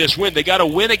look at this win. They got a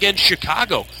win against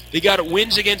Chicago. They got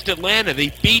wins against Atlanta.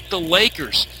 They beat the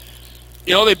Lakers.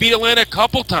 You know, they beat Atlanta a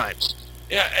couple times.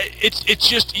 Yeah, it's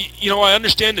just, you know, I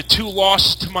understand the 2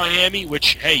 losses to Miami,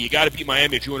 which, hey, you got to beat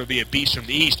Miami if you want to be a beast from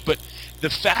the East. But the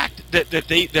fact that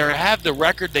they have the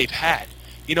record they've had,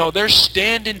 you know, they're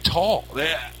standing tall.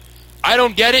 I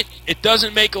don't get it. It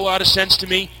doesn't make a lot of sense to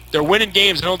me. They're winning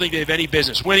games I don't think they have any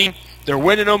business winning. They're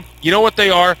winning them. You know what they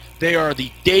are? They are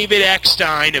the David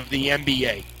Eckstein of the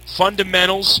NBA.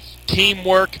 Fundamentals,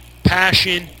 teamwork,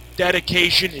 passion,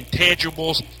 dedication,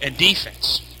 intangibles, and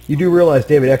defense. You do realize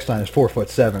David Eckstein is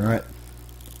 4'7", right?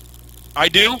 I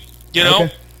do. You know,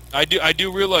 Okay. I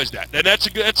do realize that, and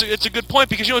it's a good point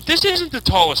because you know this isn't the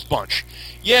tallest bunch.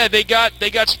 Yeah, they got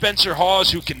Spencer Hawes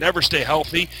who can never stay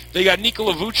healthy. They got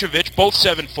Nikola Vucevic, both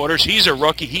 7-footers. He's a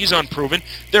rookie. He's unproven.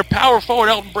 Their power forward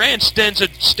Elton Brand stands a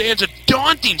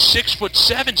daunting 6'7",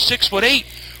 6'8",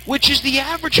 which is the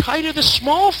average height of the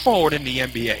small forward in the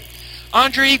NBA.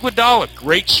 Andre Iguodala,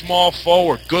 great small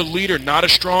forward, good leader, not a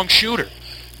strong shooter.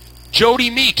 Jody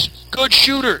Meeks, good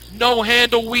shooter, no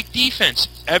handle, weak defense.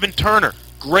 Evan Turner,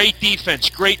 great defense,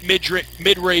 great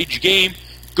mid-range game,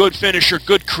 good finisher,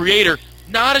 good creator,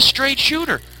 not a straight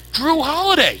shooter. Drew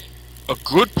Holiday, a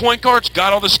good point guard,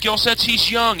 got all the skill sets.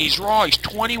 He's young, he's raw, he's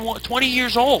 20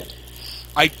 years old.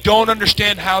 I don't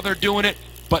understand how they're doing it,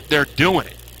 but they're doing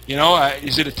it. You know,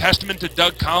 is it a testament to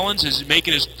Doug Collins? Is it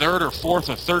making his 3rd or 4th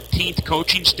or 13th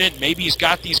coaching stint? Maybe he's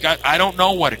got these guys. I don't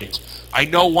know what it is. I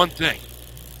know one thing.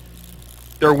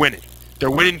 They're winning. They're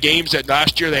winning games that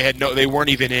last year they weren't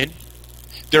even in.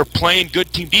 They're playing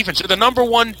good team defense. They're the number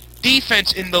 1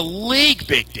 defense in the league,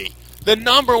 Big D. The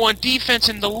number 1 defense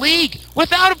in the league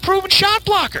without a proven shot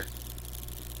blocker.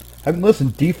 I mean,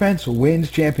 listen, defense wins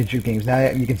championship games. Now,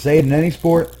 you can say it in any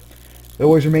sport. It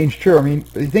always remains true. I mean,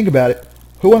 if you think about it,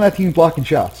 who on that team's blocking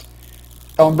shots?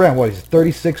 Elton Brand, what, he's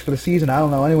 36 for the season? I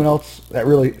don't know anyone else that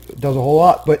really does a whole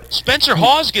lot, but Spencer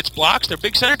Hawes gets blocks. Their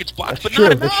big center gets blocks, that's but true.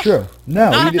 not enough. That's true.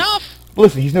 No, Not he enough.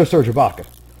 Listen, he's no Serge Ibaka.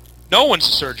 No one's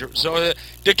a Serge. So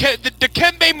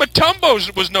Dikembe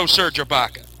Mutombo was no Serge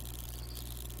Ibaka.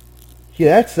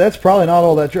 Yeah, that's probably not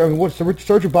all that true. I mean,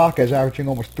 Serge Ibaka is averaging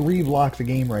almost 3 blocks a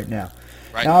game right now.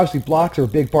 Right. Now, obviously, blocks are a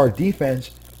big part of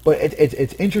defense, but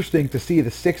it's interesting to see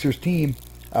the Sixers team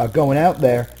going out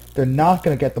there. They're not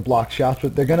going to get the block shots,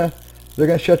 but they're gonna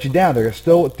shut you down. They're going to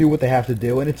still do what they have to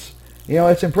do, and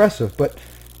it's impressive. But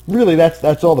really,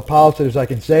 that's all the positives I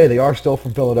can say. They are still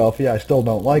from Philadelphia. I still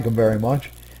don't like them very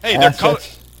much. Hey,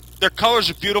 their colors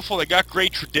are beautiful. They got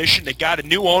great tradition. They got a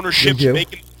new ownership. They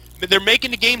do. They're making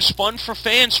the games fun for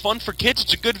fans, fun for kids.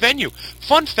 It's a good venue.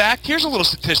 Fun fact, here's a little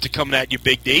statistic coming at you,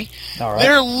 Big D. All right.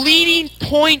 They're leading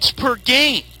points per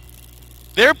game.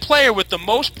 Their player with the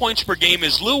most points per game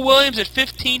is Lou Williams at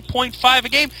 15.5 a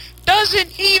game.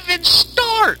 Doesn't even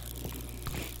start.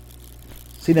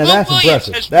 See, now Lou that's Williams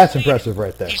impressive. has That's played- impressive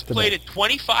right there. He's to me. played in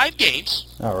 25 games.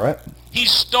 All right. He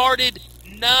started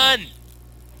none.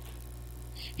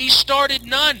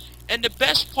 And the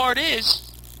best part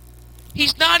is,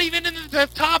 he's not even in the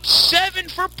top 7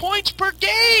 for points per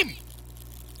game.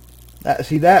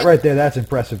 See, that right there, that's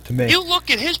impressive to me. You look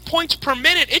at his points per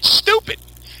minute, it's stupid.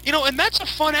 And that's a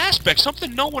fun aspect,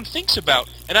 something no one thinks about.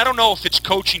 And I don't know if it's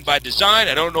coaching by design.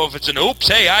 I don't know if it's an oops,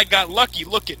 hey, I got lucky,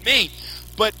 look at me.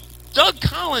 But Doug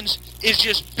Collins is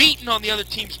just beating on the other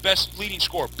team's best leading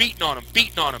scorer, beating on him,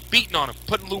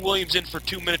 putting Lou Williams in for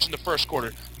 2 minutes in the first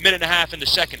quarter, minute and a half in the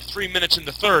second, 3 minutes in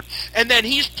the third, and then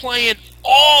he's playing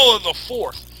all of the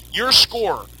fourth. Your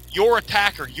scorer, your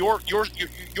attacker, your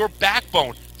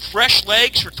backbone, fresh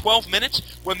legs for 12 minutes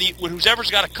when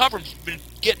whoever's got to cover him's been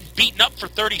getting beaten up for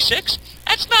 36.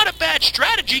 That's not a bad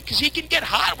strategy because he can get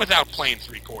hot without playing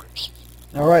 3 quarters.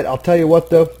 All right, I'll tell you what,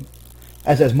 though.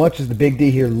 As much as the Big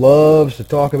D here loves to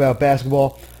talk about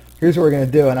basketball, here's what we're going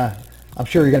to do, and I'm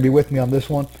sure you're going to be with me on this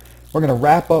one. We're going to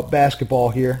wrap up basketball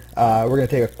here. We're going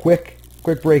to take a quick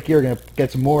break here. We're going to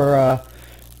get some more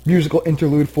musical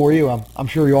interlude for you. I'm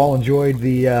sure you all enjoyed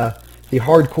the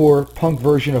hardcore punk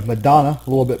version of Madonna a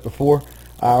little bit before.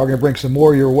 We're going to bring some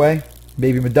more your way.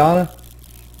 Maybe Madonna,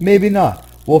 maybe not.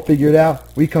 We'll figure it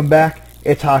out. We come back,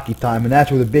 it's hockey time, and that's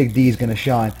where the Big D is going to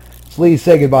shine. Sleaze,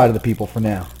 say goodbye to the people for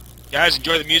now. Guys,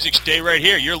 enjoy the music. Stay right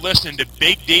here. You're listening to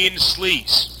Big D and the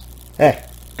Sleaze. Hey,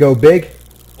 go big.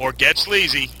 Or get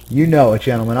sleazy. You know it,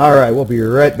 gentlemen. All right, we'll be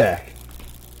right back.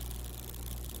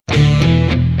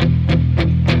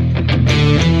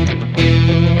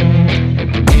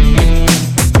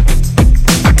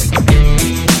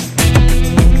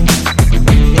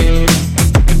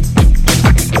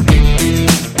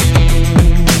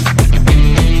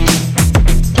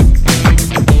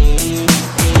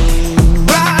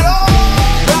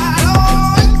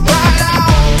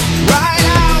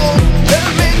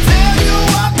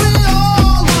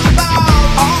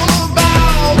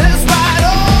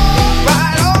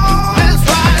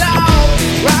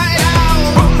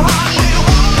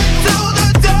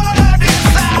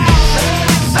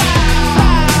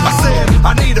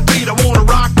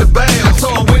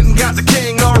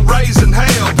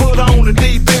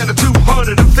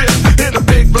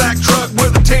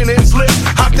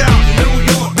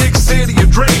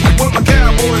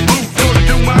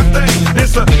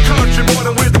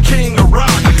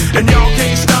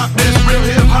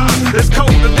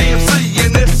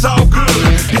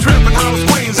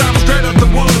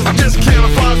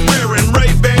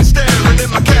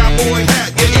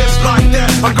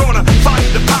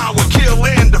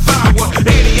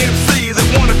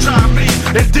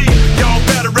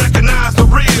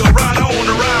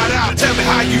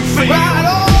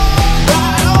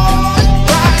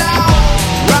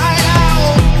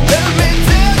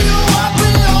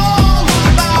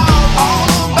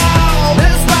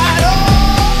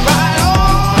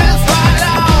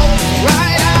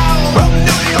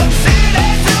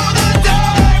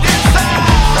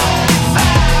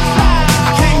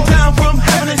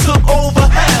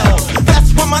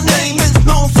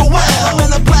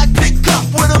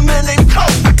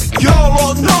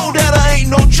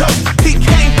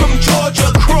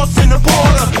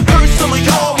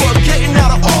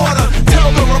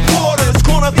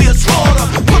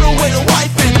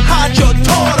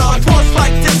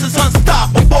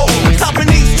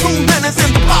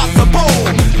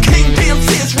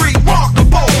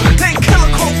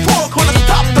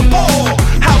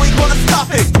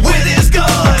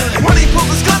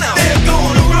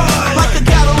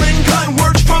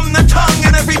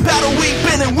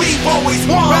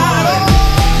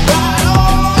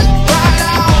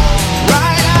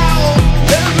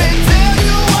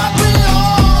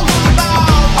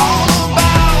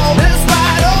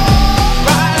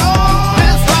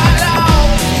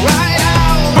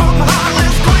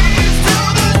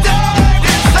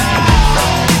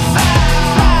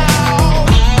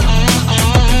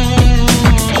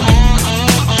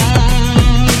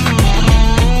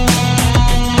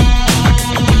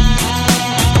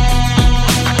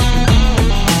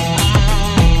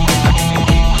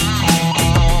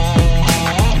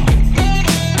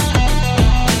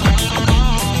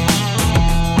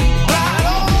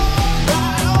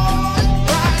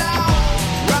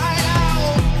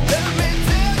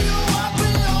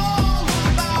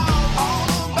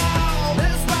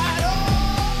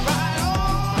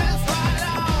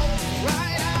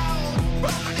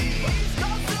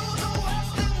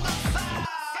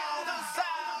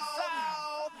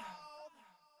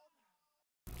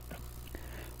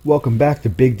 Welcome back to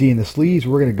Big D and the Sleaze.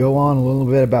 We're going to go on a little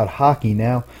bit about hockey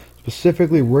now.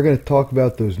 Specifically, we're going to talk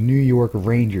about those New York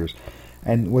Rangers.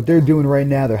 And what they're doing right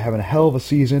now, they're having a hell of a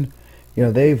season. You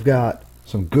know, they've got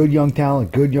some good young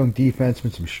talent, good young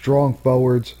defensemen, some strong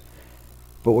forwards.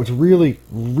 But what's really,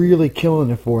 really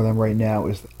killing it for them right now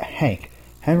is Hank.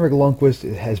 Henrik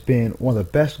Lundqvist has been one of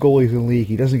the best goalies in the league.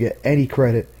 He doesn't get any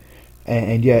credit,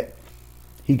 and yet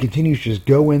he continues to just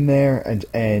go in there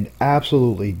and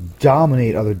absolutely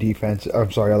dominate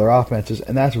other offenses,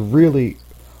 and that's really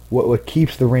what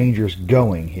keeps the Rangers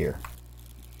going here.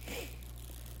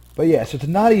 But yeah, so to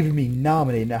not even be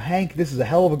nominated. Now, Hank, this is a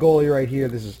hell of a goalie right here.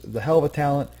 This is the hell of a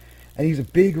talent, and he's a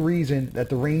big reason that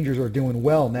the Rangers are doing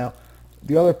well. Now,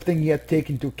 the other thing you have to take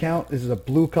into account, this is a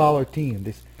blue-collar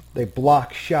team. They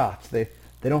block shots. They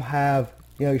don't have,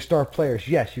 your star players.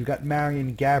 Yes, you've got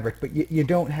Marian Gaborik, but you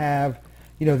don't have,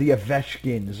 the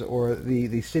Ovechkins or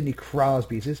the Sidney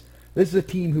Crosbys. This is a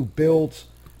team who builds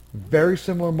very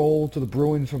similar mold to the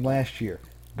Bruins from last year.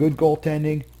 Good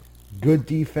goaltending, good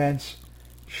defense,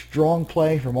 strong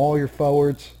play from all your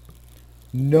forwards.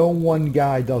 No one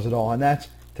guy does it all, and that's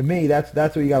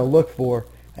what you got to look for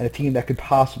in a team that could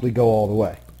possibly go all the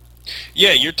way.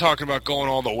 Yeah, you're talking about going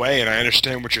all the way, and I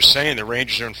understand what you're saying. The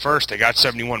Rangers are in first. They got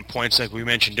 71 points like we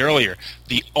mentioned earlier.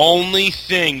 The only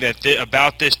thing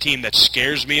about this team that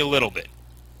scares me a little bit,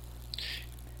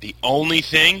 the only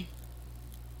thing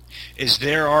is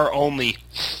there are only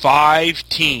 5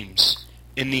 teams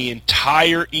in the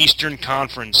entire Eastern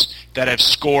Conference that have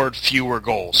scored fewer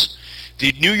goals.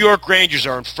 The New York Rangers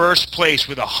are in first place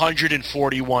with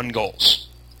 141 goals.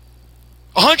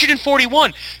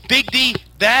 141. Big D,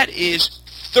 that is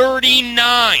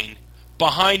 39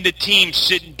 behind the team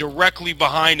sitting directly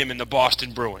behind him in the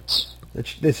Boston Bruins.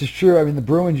 This is true. I mean, the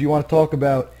Bruins, you want to talk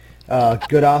about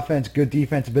good offense, good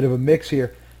defense, a bit of a mix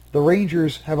here. The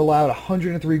Rangers have allowed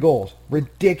 103 goals.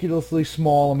 Ridiculously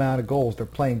small amount of goals. They're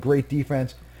playing great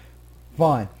defense.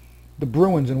 Fine. The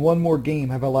Bruins, in one more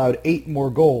game, have allowed 8 more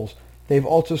goals. They've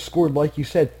also scored, like you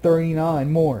said,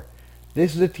 39 more.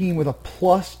 This is a team with a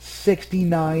plus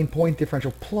 69 point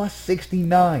differential. Plus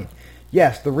 69.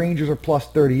 Yes, the Rangers are plus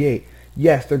 38.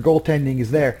 Yes, their goaltending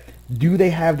is there. Do they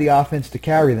have the offense to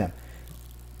carry them?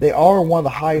 They are one of the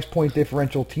highest point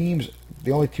differential teams.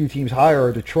 The only 2 teams higher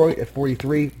are Detroit at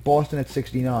 43, Boston at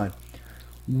 69.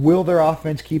 Will their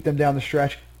offense keep them down the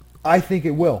stretch? I think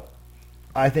it will.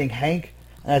 I think Hank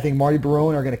and I think Marty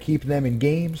Barone are going to keep them in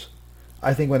games.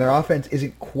 I think when their offense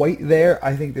isn't quite there,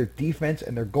 I think their defense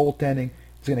and their goaltending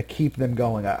is going to keep them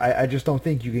going. I just don't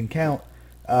think you can count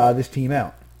this team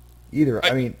out. Either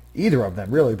of them,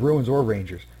 really, Bruins or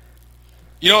Rangers.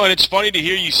 And it's funny to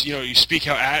hear you speak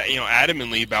how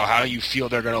adamantly about how you feel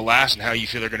they're going to last and how you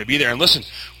feel they're going to be there. And listen,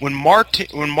 when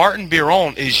Martin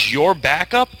Biron is your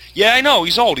backup, yeah, I know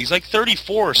he's old. He's like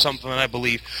 34 or something, I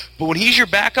believe. But when he's your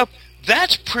backup,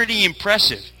 that's pretty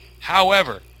impressive.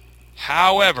 However,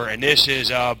 and this is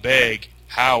a big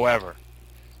however,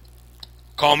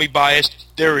 call me biased,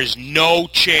 there is no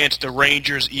chance the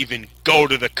Rangers even go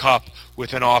to the Cup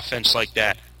with an offense like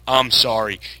that. I'm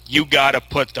sorry. You got to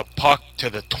put the puck to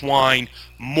the twine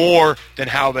more than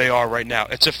how they are right now.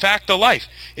 It's a fact of life.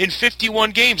 In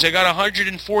 51 games, they got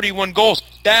 141 goals.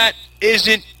 That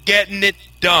isn't getting it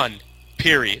done,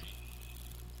 period.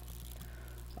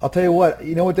 I'll tell you what.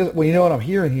 You know what I'm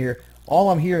hearing here? All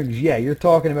I'm hearing is, yeah, you're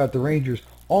talking about the Rangers.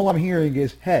 All I'm hearing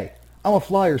is, hey, I'm a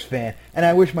Flyers fan, and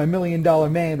I wish my $1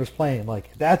 million man was playing.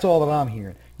 Like, that's all that I'm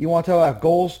hearing. You want to talk about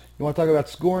goals? You want to talk about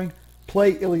scoring?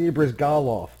 Play Ilya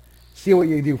Bryzgalov. See what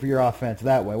you do for your offense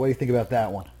that way. What do you think about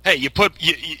that one? Hey, you put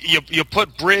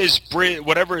Briz,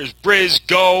 whatever his Briz,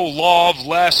 Go, Love,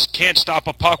 Les, can't stop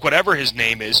a puck, whatever his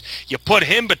name is. You put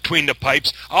him between the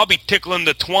pipes. I'll be tickling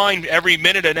the twine every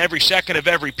minute and every second of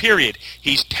every period.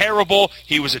 He's terrible.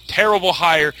 He was a terrible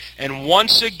hire. And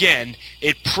once again,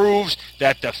 it proves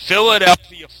that the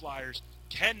Philadelphia Flyers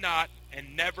cannot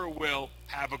and never will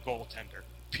have a goaltender,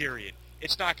 period.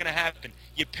 It's not going to happen.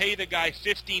 You pay the guy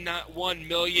 $51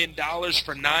 million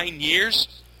for 9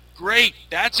 years? Great.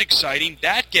 That's exciting.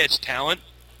 That gets talent.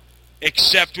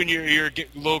 Except when you're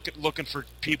looking for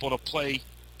people to play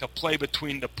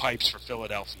between the pipes for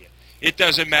Philadelphia. It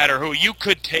doesn't matter who. You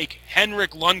could take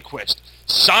Henrik Lundqvist,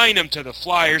 sign him to the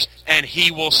Flyers, and he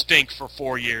will stink for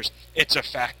 4 years. It's a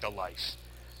fact of life.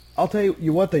 I'll tell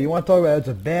you what, though. You want to talk about it's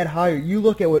a bad hire. You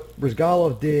look at what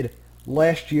Bryzgalov did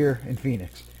last year in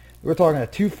Phoenix. We're talking a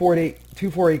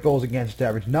 248 goals against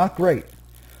average. Not great.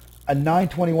 A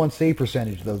 .921 save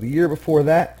percentage, though. The year before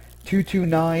that,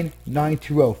 229,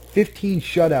 .920. 15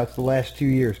 shutouts the last 2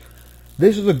 years.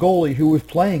 This is a goalie who was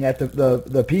playing at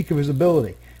the peak of his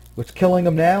ability. What's killing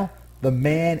him now? The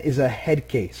man is a head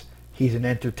case. He's an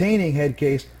entertaining head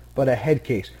case, but a head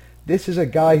case. This is a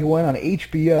guy who went on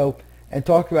HBO and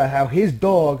talked about how his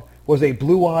dog was a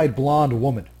blue-eyed blonde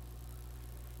woman.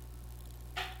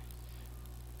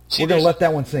 See, We're going to let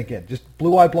that one sink in. Just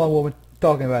blue-eyed blonde woman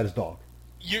talking about his dog.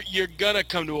 You're going to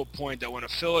come to a point that when a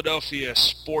Philadelphia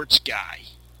sports guy,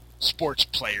 sports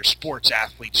player, sports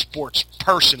athlete, sports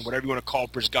person, whatever you want to call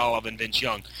Brizgalov and Vince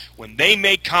Young, when they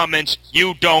make comments,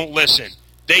 you don't listen.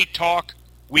 They talk,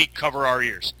 we cover our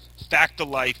ears. Fact of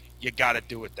life, you got to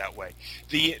do it that way.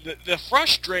 The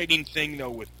frustrating thing, though,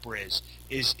 with Briz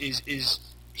is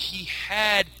he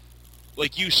had,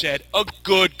 like you said, a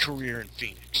good career in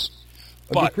Phoenix.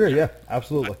 A good career, yeah,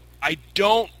 absolutely. I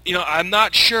don't, I'm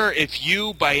not sure if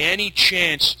you, by any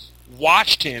chance,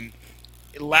 watched him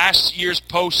last year's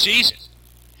postseason.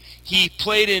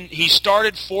 He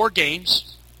started 4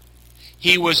 games.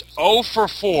 He was 0 for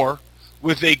 4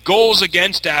 with a goals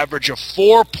against average of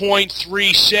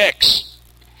 4.36.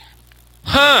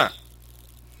 Huh.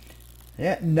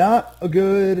 Yeah, not a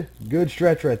good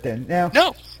stretch right there. Now,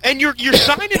 no, and you're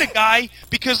signing a guy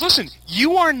because, listen,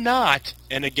 you are not,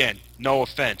 and again, no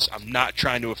offense, I'm not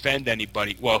trying to offend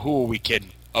anybody. Well, who are we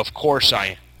kidding? Of course I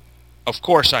am. Of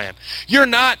course I am. You're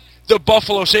not the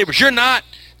Buffalo Sabres. You're not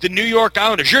the New York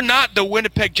Islanders. You're not the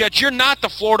Winnipeg Jets. You're not the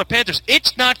Florida Panthers.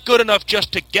 It's not good enough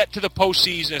just to get to the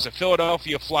postseason as a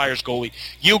Philadelphia Flyers goalie.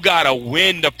 You got to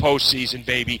win the postseason,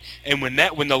 baby. And when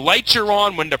the lights are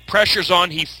on, when the pressure's on,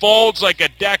 he folds like a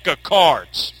deck of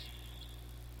cards.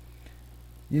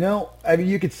 I mean,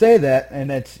 you could say that, and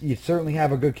you certainly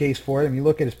have a good case for it. I mean, you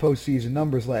look at his postseason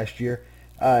numbers last year.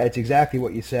 It's exactly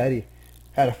what you said. He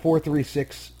had a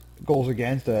 4.36 goals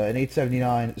against, an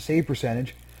 8.79 save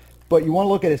percentage. But you want to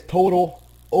look at his total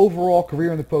overall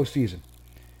career in the postseason.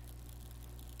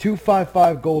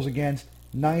 2.55 goals against,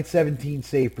 9.17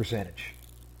 save percentage.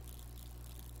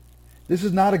 This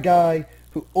is not a guy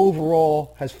who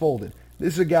overall has folded.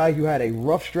 This is a guy who had a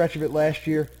rough stretch of it last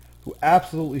year, who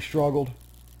absolutely struggled.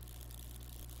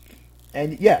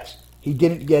 And yes, he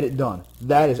didn't get it done.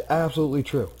 That is absolutely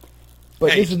true.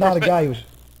 But this is not a guy who's...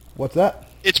 What's that?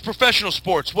 It's professional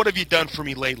sports. What have you done for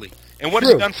me lately? And what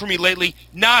has he done for me lately?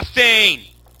 Nothing.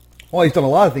 Well, he's done a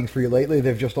lot of things for you lately.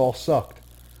 They've just all sucked.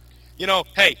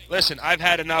 Hey, listen, I've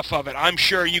had enough of it. I'm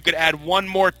sure you could add one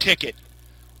more ticket,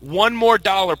 $1 more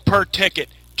per ticket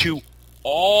to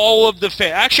all of the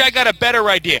fans. Actually, I got a better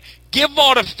idea. Give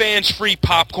all the fans free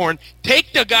popcorn.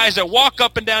 Take the guys that walk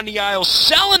up and down the aisle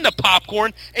selling the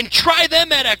popcorn and try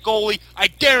them at a goalie. I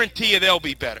guarantee you they'll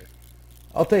be better.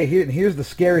 I'll tell you, here's the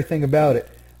scary thing about it.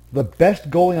 The best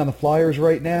goalie on the Flyers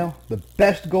right now, the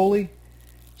best goalie,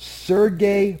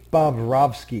 Sergei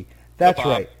Bobrovsky. That's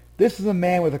right. This is a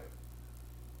man with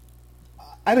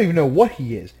I don't even know what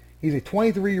he is. He's a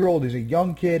 23-year-old. He's a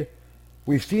young kid.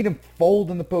 We've seen him fold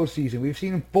in the postseason. We've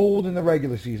seen him fold in the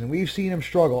regular season. We've seen him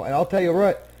struggle. And I'll tell you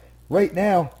right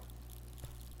now,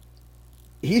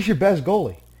 he's your best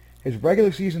goalie. His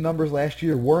regular season numbers last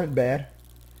year weren't bad.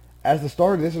 As the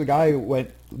starter, this is a guy who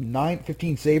went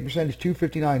 9.15 save percentage,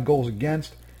 2.59 goals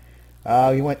against.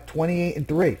 He went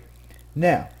 28-3.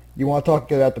 Now, you want to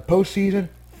talk about the postseason?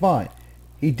 Fine.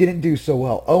 He didn't do so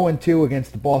well. 0-2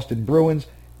 against the Boston Bruins,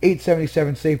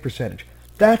 8.77 save percentage.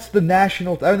 That's the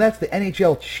that's the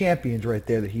NHL champions right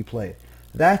there that he played.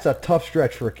 That's a tough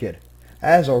stretch for a kid.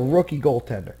 As a rookie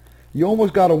goaltender. You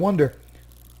almost got to wonder,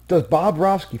 does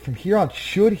Bobrovsky, from here on,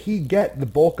 should he get the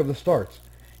bulk of the starts?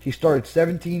 He started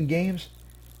 17 games.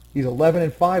 He's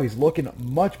 11-5. He's looking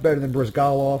much better than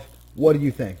Brizgalov. What do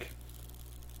you think?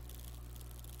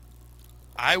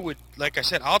 I would, like I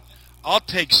said, I'll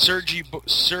take Sergei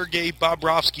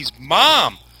Bobrovsky's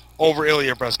mom over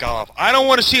Ilya Brizgalov. I don't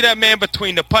want to see that man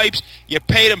between the pipes. You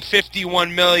paid him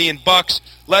 $51 million.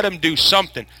 Let him do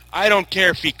something. I don't care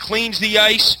if he cleans the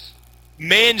ice,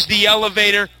 mans the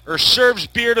elevator, or serves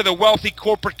beer to the wealthy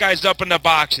corporate guys up in the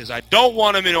boxes. I don't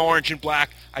want him in orange and black.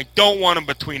 I don't want him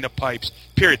between the pipes,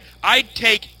 period. I'd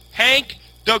take Hank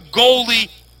the goalie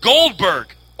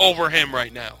Goldberg over him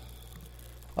right now.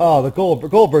 Oh, the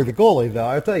Goldberg, the goalie, though.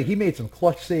 I'll tell you, he made some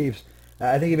clutch saves.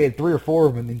 I think he made 3 or 4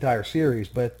 of them in the entire series,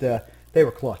 but they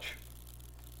were clutch.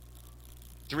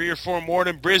 3 or 4 more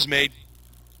than Briz made.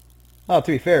 Oh,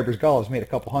 to be fair, Brizgalov's made a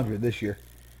couple hundred this year.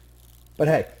 But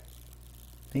hey,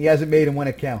 he hasn't made them when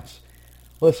it counts.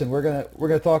 Listen, we're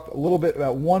gonna talk a little bit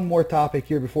about one more topic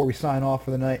here before we sign off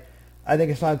for the night. I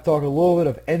think it's time to talk a little bit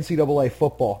of NCAA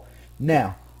football.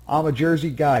 Now, I'm a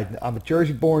Jersey guy. I'm a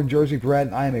Jersey-born, Jersey-bred,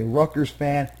 and I am a Rutgers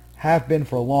fan. Have been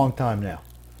for a long time now.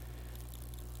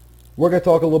 We're going to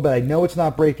talk a little bit. I know it's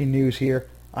not breaking news here.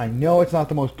 I know it's not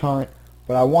the most current,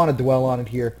 but I want to dwell on it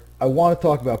here. I want to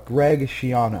talk about Greg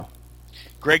Schiano.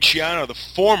 Greg Schiano, the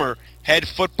former head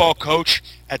football coach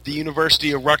at the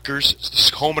University of Rutgers,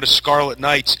 home of the Scarlet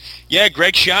Knights. Yeah,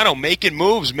 Greg Schiano making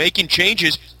moves, making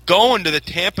changes, going to the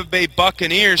Tampa Bay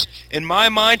Buccaneers. In my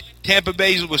mind, Tampa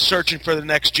Bay was searching for the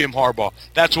next Jim Harbaugh.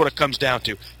 That's what it comes down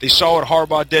to. They saw what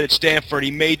Harbaugh did at Stanford.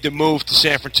 He made the move to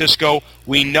San Francisco.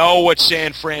 We know what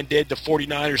San Fran did. The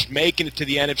 49ers making it to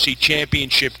the NFC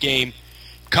Championship game,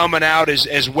 coming out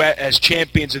as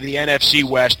champions of the NFC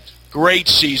West. Great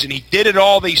season. He did it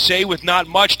all, they say, with not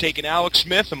much, taking Alex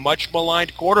Smith, a much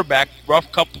maligned quarterback, rough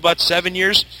couple, about 7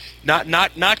 years. Not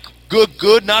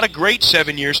good, not a great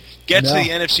 7 years. Gets to the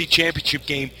NFC Championship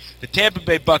game. The Tampa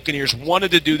Bay Buccaneers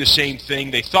wanted to do the same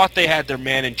thing. They thought they had their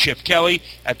man in Chip Kelly.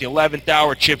 At the 11th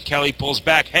hour, Chip Kelly pulls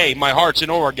back. Hey, my heart's in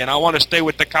Oregon. I want to stay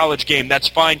with the college game. That's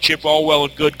fine, Chip. All well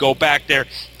and good. Go back there.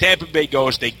 Tampa Bay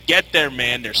goes. They get their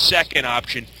man, their second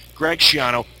option. Greg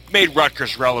Schiano made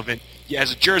Rutgers relevant.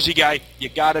 As a Jersey guy, you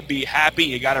got to be happy.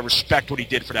 You got to respect what he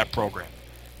did for that program.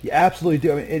 You absolutely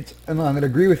do. I mean, I'm going to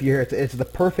agree with you here. It's the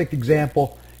perfect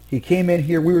example. He came in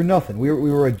here. We were nothing. We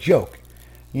were a joke.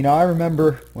 You know, I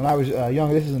remember when I was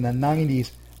young. This is in the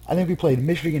 90s. I think we played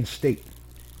Michigan State,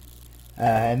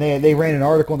 and they ran an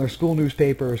article in their school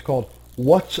newspaper. It was called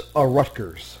 "What's a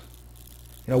Rutgers?"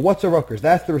 You know, what's a Rutgers?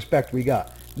 That's the respect we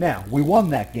got. Now we won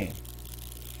that game.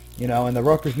 You know, in the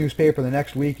Rutgers newspaper the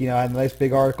next week, you know, I had a nice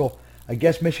big article. I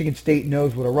guess Michigan State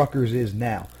knows what a Rutgers is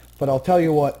now. But I'll tell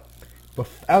you what,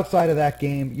 outside of that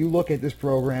game, you look at this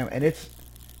program, and it's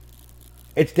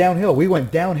downhill. We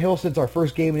went downhill since our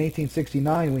first game in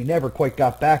 1869. We never quite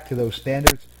got back to those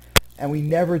standards, and we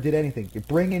never did anything. You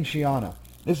bring in Schiano.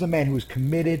 This is a man who is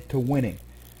committed to winning.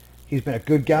 He's been a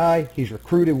good guy. He's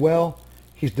recruited well.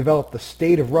 He's developed the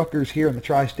state of Rutgers here in the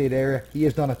tri-state area. He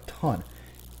has done a ton.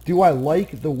 Do I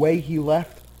like the way he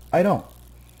left? I don't.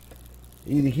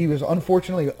 He was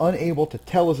unfortunately unable to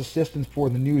tell his assistants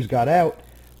before the news got out,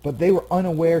 but they were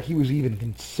unaware he was even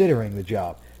considering the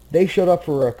job. They showed up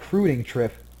for a recruiting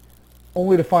trip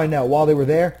only to find out while they were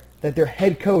there that their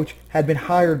head coach had been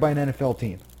hired by an NFL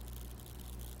team.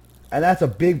 And that's a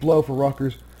big blow for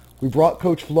Rutgers. We brought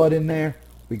Coach Flood in there.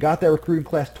 We got that recruiting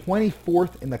class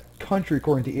 24th in the country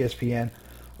according to ESPN.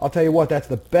 I'll tell you what, that's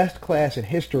the best class in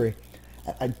history.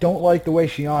 I don't like the way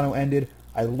Schiano ended.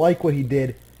 I like what he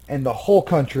did. And the whole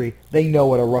country, they know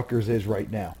what a Rutgers is right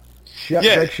now.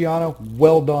 Greg Schiano,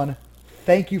 well done.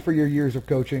 Thank you for your years of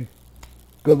coaching.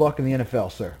 Good luck in the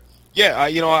NFL, sir. Yeah,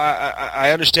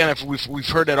 I understand. We've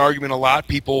heard that argument a lot.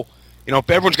 People, you know,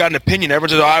 everyone's got an opinion. Everyone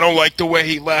says, I don't like the way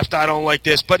he left. I don't like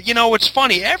this. But, you know, it's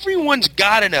funny. Everyone's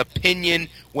got an opinion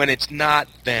when it's not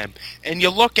them. And you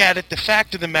look at it, the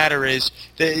fact of the matter is,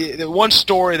 the one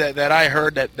story that I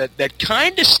heard that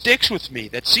kind of sticks with me,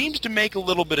 that seems to make a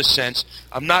little bit of sense.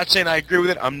 I'm not saying I agree with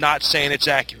it. I'm not saying it's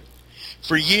accurate.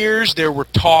 For years, there were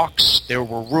talks, there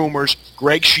were rumors.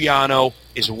 Greg Schiano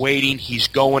is waiting. He's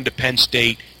going to Penn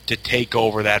State to take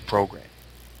over that program.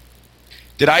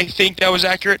 Did I think that was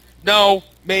accurate? No,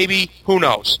 maybe, who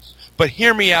knows. But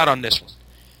hear me out on this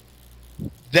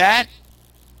one. That,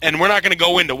 and we're not going to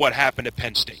go into what happened at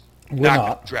Penn State. We're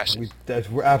not. Address it.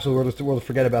 We're absolutely, we'll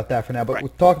forget about that for now. But we'll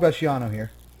talk about Schiano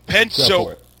here. Penn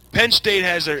State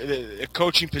has a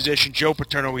coaching position. Joe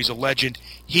Paterno, he's a legend.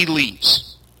 He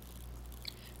leaves.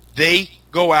 They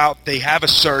go out. They have a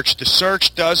search. The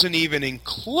search doesn't even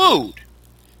include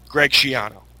Greg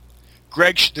Schiano.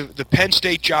 The Penn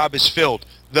State job is filled.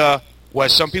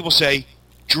 What some people say,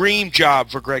 dream job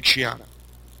for Greg Schiano.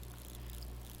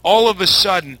 All of a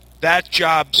sudden, that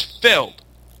job's filled.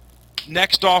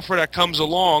 Next offer that comes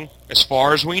along, as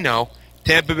far as we know,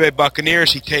 Tampa Bay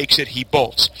Buccaneers, he takes it, he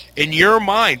bolts. In your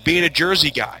mind, being a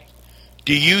Jersey guy,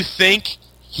 do you think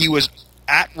he was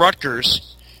at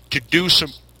Rutgers to do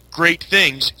some great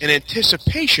things in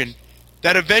anticipation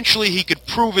that eventually he could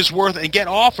prove his worth and get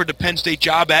offered the Penn State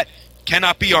job at,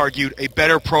 cannot be argued, a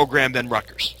better program than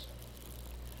Rutgers?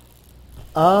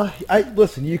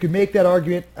 Listen, you can make that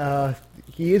argument.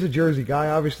 He is a Jersey guy.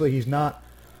 Obviously, he's not,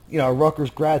 a Rutgers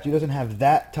grad. He doesn't have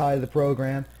that tie to the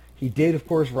program. He did, of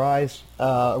course, rise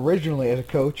originally as a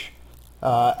coach,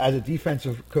 as a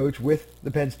defensive coach with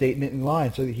the Penn State Nittany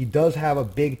Lions. So he does have a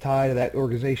big tie to that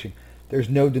organization. There's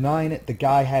no denying it. The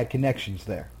guy had connections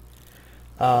there.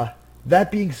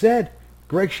 That being said,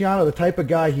 Greg Schiano, the type of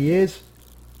guy he is,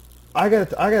 I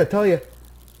gotta tell you,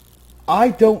 I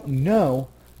don't know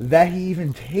that he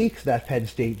even takes that Penn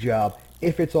State job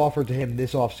if it's offered to him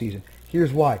this offseason.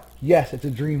 Here's why. Yes, it's a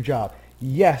dream job.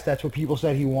 Yes, that's what people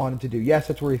said he wanted to do.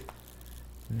 Yes,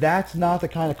 that's not the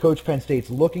kind of coach Penn State's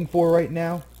looking for right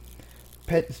now.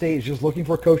 Penn State is just looking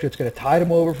for a coach that's going to tide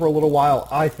him over for a little while,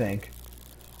 I think.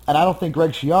 And I don't think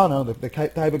Greg Schiano, the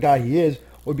type of guy he is,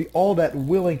 would be all that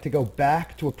willing to go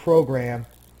back to a program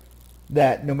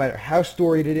that, no matter how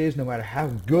storied it is, no matter how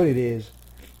good it is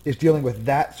dealing with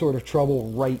that sort of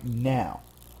trouble right now.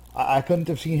 I couldn't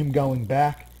have seen him going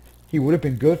back. He would have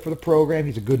been good for the program.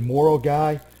 He's a good moral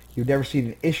guy. You've never seen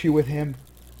an issue with him.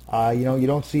 You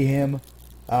don't see him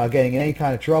getting in any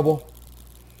kind of trouble.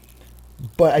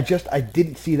 But I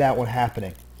didn't see that one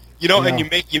happening. And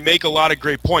you make a lot of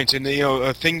great points. And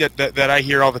a thing that I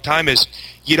hear all the time is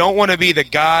you don't want to be the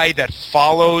guy that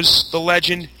follows the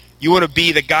legend. You want to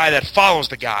be the guy that follows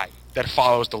the guy that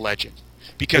follows the legend.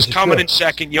 Because coming in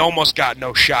second, you almost got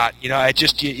no shot.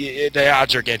 The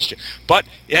odds are against you. But,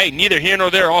 hey, neither here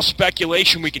nor there. All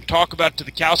speculation. We can talk about it till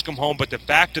the cows come home. But the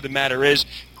fact of the matter is,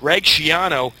 Greg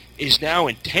Schiano is now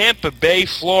in Tampa Bay,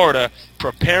 Florida,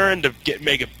 preparing to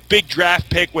make a big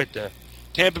draft pick with the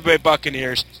Tampa Bay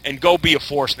Buccaneers and go be a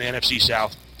force in the NFC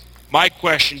South. My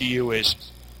question to you is,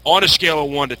 on a scale of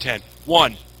 1 to 10,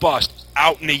 1, bust,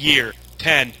 out in a year,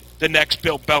 10, the next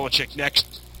Bill Belichick,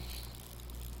 next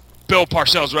Bill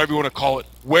Parcells, whatever you want to call it,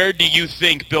 where do you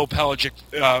think Bill Belichick,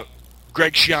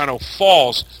 Greg Schiano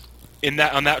falls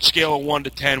on that scale of 1 to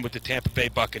 10 with the Tampa Bay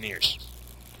Buccaneers?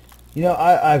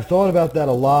 I've thought about that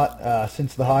a lot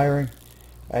since the hiring.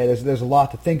 There's a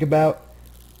lot to think about.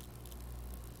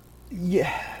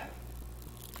 Yeah,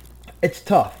 it's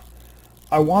tough.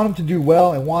 I want him to do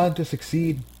well. I want him to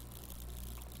succeed.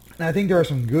 And I think there are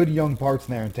some good young parts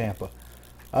in there in Tampa.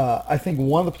 I think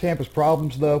one of the Tampa's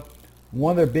problems, though,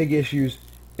 one of their big issues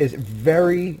is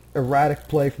very erratic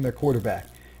play from their quarterback.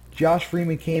 Josh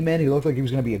Freeman came in. He looked like he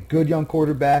was going to be a good young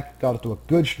quarterback, got off to a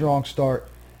good, strong start,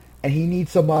 and he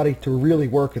needs somebody to really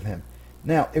work with him.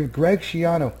 Now, if Greg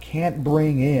Schiano can't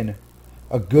bring in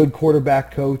a good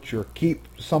quarterback coach or keep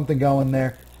something going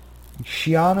there,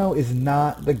 Schiano is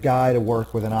not the guy to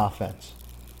work with an offense.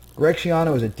 Greg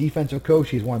Schiano is a defensive coach.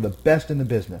 He's one of the best in the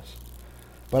business.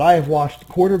 But I have watched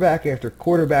quarterback after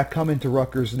quarterback come into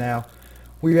Rutgers now.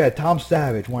 We've had Tom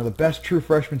Savage, one of the best true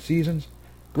freshman seasons.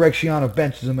 Greg Schiano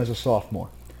benches him as a sophomore.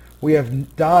 We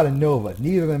have Dodd and Nova.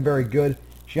 Neither of them very good.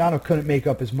 Schiano couldn't make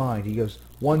up his mind. He goes,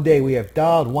 one day we have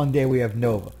Dodd, one day we have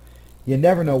Nova. You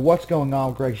never know what's going on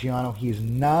with Greg Schiano. He is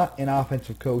not an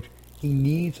offensive coach. He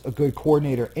needs a good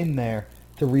coordinator in there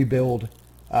to rebuild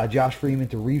Josh Freeman,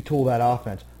 to retool that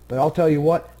offense. But I'll tell you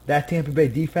what, that Tampa Bay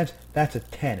defense, that's a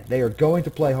 10. They are going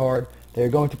to play hard. They are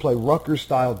going to play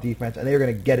Rutgers-style defense, and they are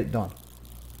going to get it done.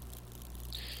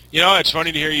 It's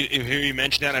funny to hear you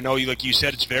mention that. I know, like you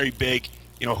said, it's very big.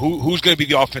 Who's going to be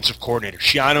the offensive coordinator?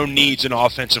 Schiano needs an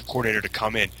offensive coordinator to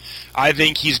come in. I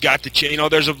think he's got to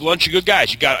there's a bunch of good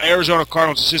guys. You got Arizona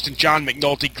Cardinals assistant John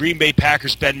McNulty, Green Bay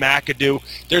Packers Ben McAdoo.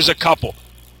 There's a couple.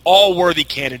 All worthy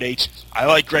candidates. I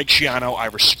like Greg Schiano. I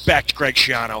respect Greg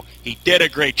Schiano. He did a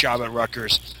great job at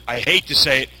Rutgers. I hate to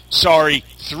say it. Sorry,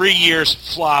 3 years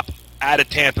flop out of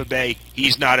Tampa Bay.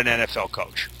 He's not an NFL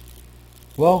coach.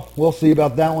 Well, we'll see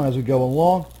about that one as we go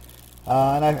along.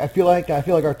 And I feel like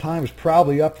our time is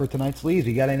probably up for tonight's Sleaze.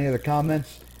 You got any other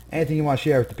comments? Anything you want to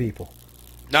share with the people?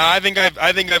 No, I think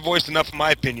I've voiced enough of my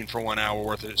opinion for 1 hour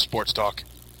worth of sports talk.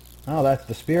 Oh, that's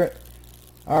the spirit.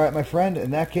 All right, my friend.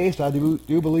 In that case, I do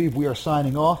believe we are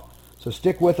signing off. So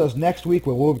stick with us next week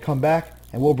when we'll come back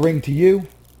and we'll bring to you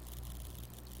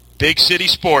Big City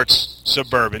Sports,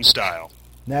 Suburban Style.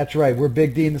 That's right. We're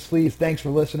Big D and the Sleaze. Thanks for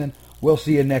listening. We'll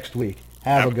see you next week.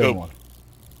 Have a good one.